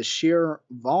back to the sheer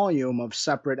volume of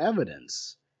separate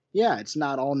evidence. Yeah, it's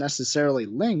not all necessarily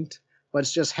linked, but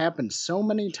it's just happened so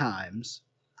many times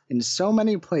in so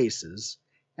many places.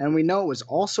 And we know it was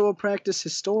also a practice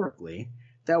historically,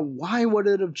 that why would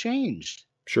it have changed?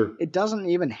 Sure. It doesn't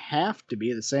even have to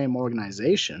be the same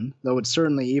organization, though it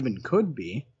certainly even could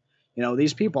be.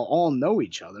 These people all know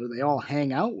each other. They all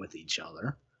hang out with each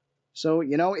other. So,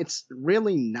 it's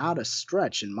really not a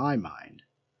stretch in my mind.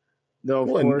 Though, of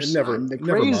course, I'm the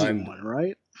crazy one,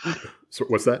 right? So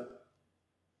what's that?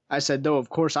 I said, though, of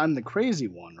course, I'm the crazy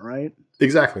one, right?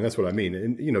 Exactly. That's what I mean.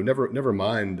 And, never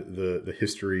mind the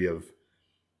history of,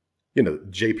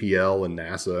 JPL and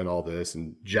NASA and all this,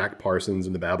 and Jack Parsons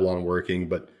and the Babylon working.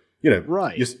 But,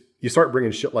 right. You start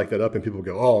bringing shit like that up and people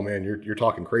go, "Oh man, you're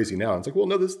talking crazy now." And it's like, well,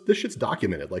 no, this shit's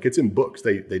documented. Like, it's in books.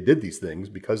 They did these things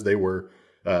because they were,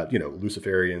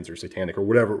 Luciferians or satanic or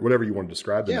whatever you want to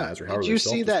describe them as, or however. Did you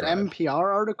see that NPR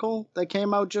article that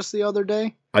came out just the other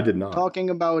day? I did not.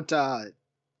 Talking about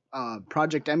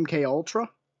Project MK Ultra.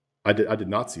 I did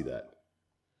not see that.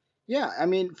 Yeah, I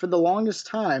mean, for the longest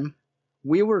time,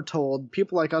 we were told,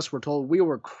 people like us were told, we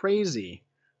were crazy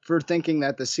for thinking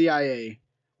that the CIA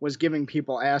was giving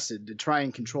people acid to try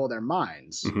and control their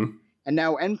minds. Mm-hmm. And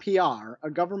now NPR, a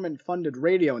government-funded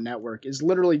radio network, is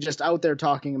literally just out there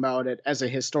talking about it as a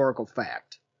historical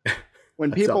fact. when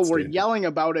That's people were outstanding. yelling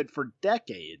about it for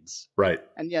decades. Right.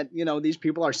 And yet, these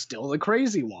people are still the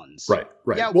crazy ones. Right.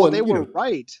 Yeah, Well, they were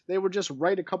right. They were just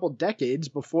right a couple decades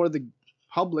before the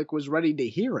public was ready to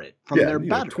hear it from their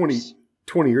betters.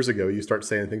 20 years ago, you start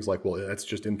saying things like, well, that's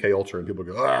just MK Ultra, and people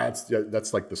go,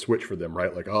 that's like the switch for them,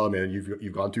 right? Like, oh man,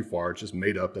 you've gone too far. It's just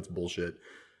made up. That's bullshit.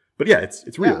 But yeah,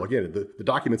 it's real. Yeah. Again, the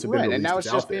documents have been released. And now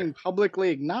it's just being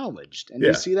publicly acknowledged. And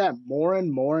you see that more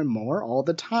and more and more all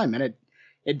the time. And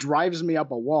it drives me up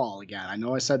a wall again. I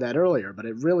know I said that earlier, but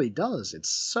it really does. It's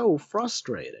so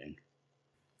frustrating.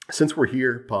 Since we're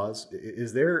here, Paz,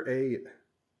 is there a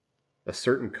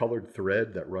certain colored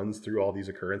thread that runs through all these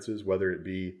occurrences, whether it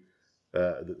be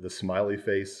the smiley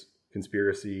face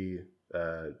conspiracy,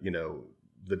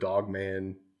 the dog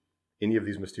man, any of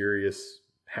these mysterious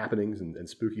happenings and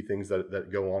spooky things that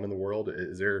go on in the world?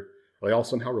 Are they all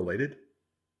somehow related?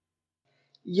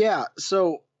 Yeah.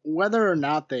 So whether or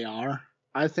not they are,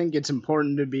 I think it's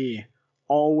important to be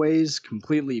always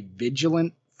completely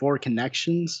vigilant for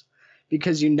connections,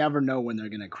 because you never know when they're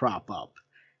going to crop up.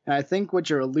 And I think what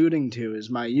you're alluding to is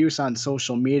my use on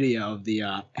social media of the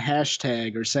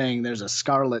hashtag, or saying there's a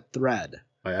scarlet thread.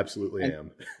 I absolutely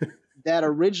am. That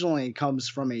originally comes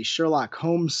from a Sherlock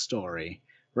Holmes story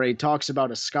where he talks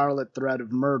about a scarlet thread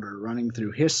of murder running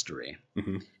through history.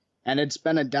 Mm-hmm. And it's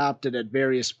been adopted at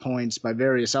various points by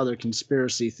various other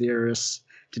conspiracy theorists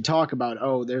to talk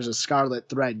about, there's a scarlet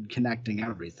thread connecting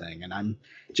everything. And I'm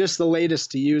just the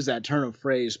latest to use that turn of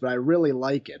phrase, but I really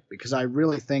like it because I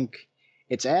really think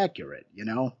it's accurate,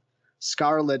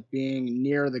 Scarlet being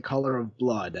near the color of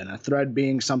blood, and a thread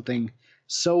being something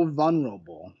so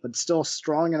vulnerable, but still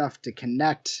strong enough to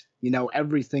connect,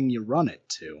 everything you run it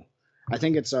to. I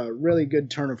think it's a really good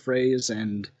turn of phrase,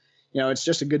 and, it's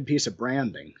just a good piece of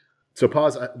branding. So,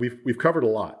 Paz, we've covered a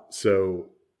lot. So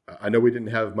I know we didn't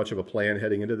have much of a plan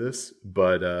heading into this,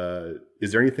 but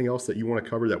is there anything else that you want to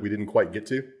cover that we didn't quite get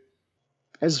to?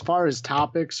 As far as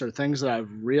topics or things that I've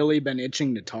really been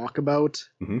itching to talk about,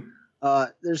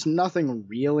 there's nothing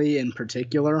really in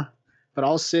particular, but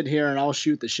I'll sit here and I'll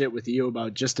shoot the shit with you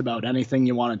about just about anything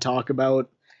you want to talk about.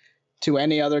 To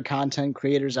any other content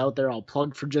creators out there, I'll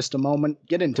plug for just a moment.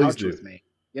 Get in touch with me.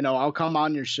 I'll come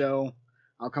on your show.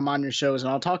 I'll come on your shows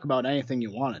and I'll talk about anything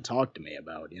you want to talk to me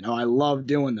about. I love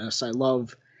doing this. I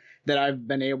love that I've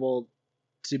been able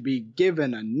to be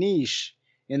given a niche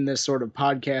in this sort of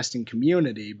podcasting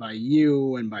community by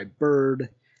you and by Bird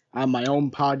on my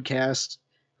own podcast.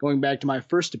 Going back to my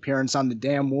first appearance on the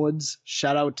Damn Woods,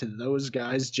 shout out to those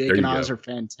guys. Jake and Oz are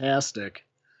fantastic.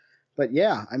 But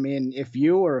yeah, I mean, if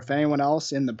you or if anyone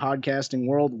else in the podcasting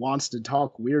world wants to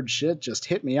talk weird shit, just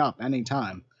hit me up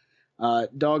anytime.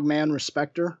 Dogman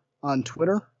Respecter on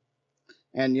Twitter.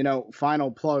 And,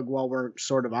 final plug while we're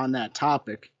sort of on that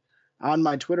topic. On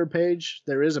my Twitter page,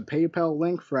 there is a PayPal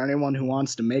link for anyone who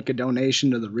wants to make a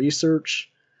donation to the research.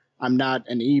 I'm not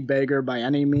an e-beggar by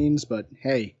any means, but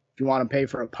hey, if you want to pay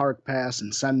for a park pass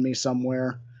and send me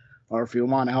somewhere, or if you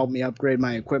want to help me upgrade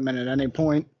my equipment at any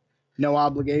point, no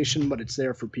obligation, but it's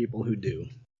there for people who do.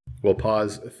 Well,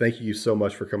 Paz, thank you so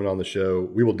much for coming on the show.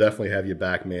 We will definitely have you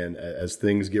back, man. As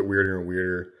things get weirder and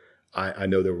weirder, I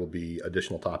know there will be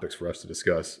additional topics for us to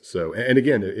discuss. So, and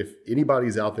again, if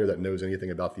anybody's out there that knows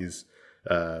anything about these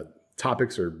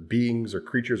topics or beings or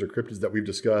creatures or cryptids that we've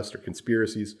discussed or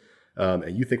conspiracies,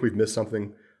 and you think we've missed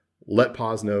something, let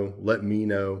Paz know, let me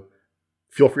know.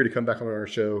 Feel free to come back on our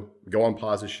show, go on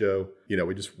Paz's show.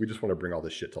 We just want to bring all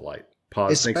this shit to light.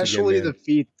 Paz, especially thanks again, man. The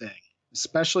feet thing.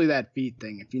 Especially that feet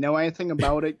thing. If you know anything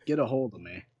about it, get a hold of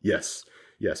me. Yes.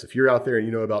 If you're out there and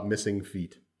you know about missing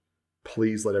feet,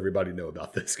 please let everybody know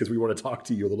about this because we want to talk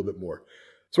to you a little bit more.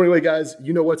 So anyway, guys,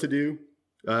 you know what to do.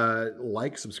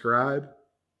 Like, subscribe,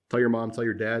 tell your mom, tell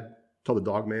your dad, tell the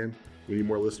dog man. We need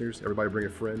more listeners. Everybody bring a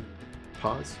friend.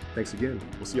 Paz, thanks again.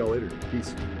 We'll see y'all later.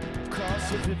 Peace.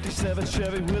 Across the 57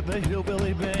 Chevy with the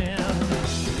hillbilly band.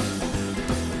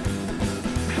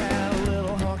 Had a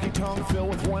little honky-tonk filled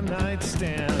with one-night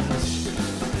stands.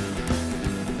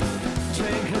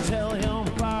 Take a telly on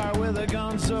fire with a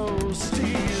gun so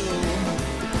steel.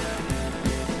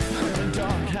 In a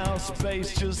dark house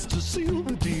space just to seal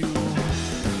the deal.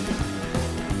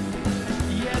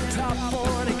 Yeah, top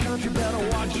 40 country better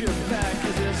watch your back,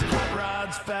 'cause this hot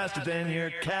rod's faster than your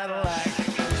Cadillac.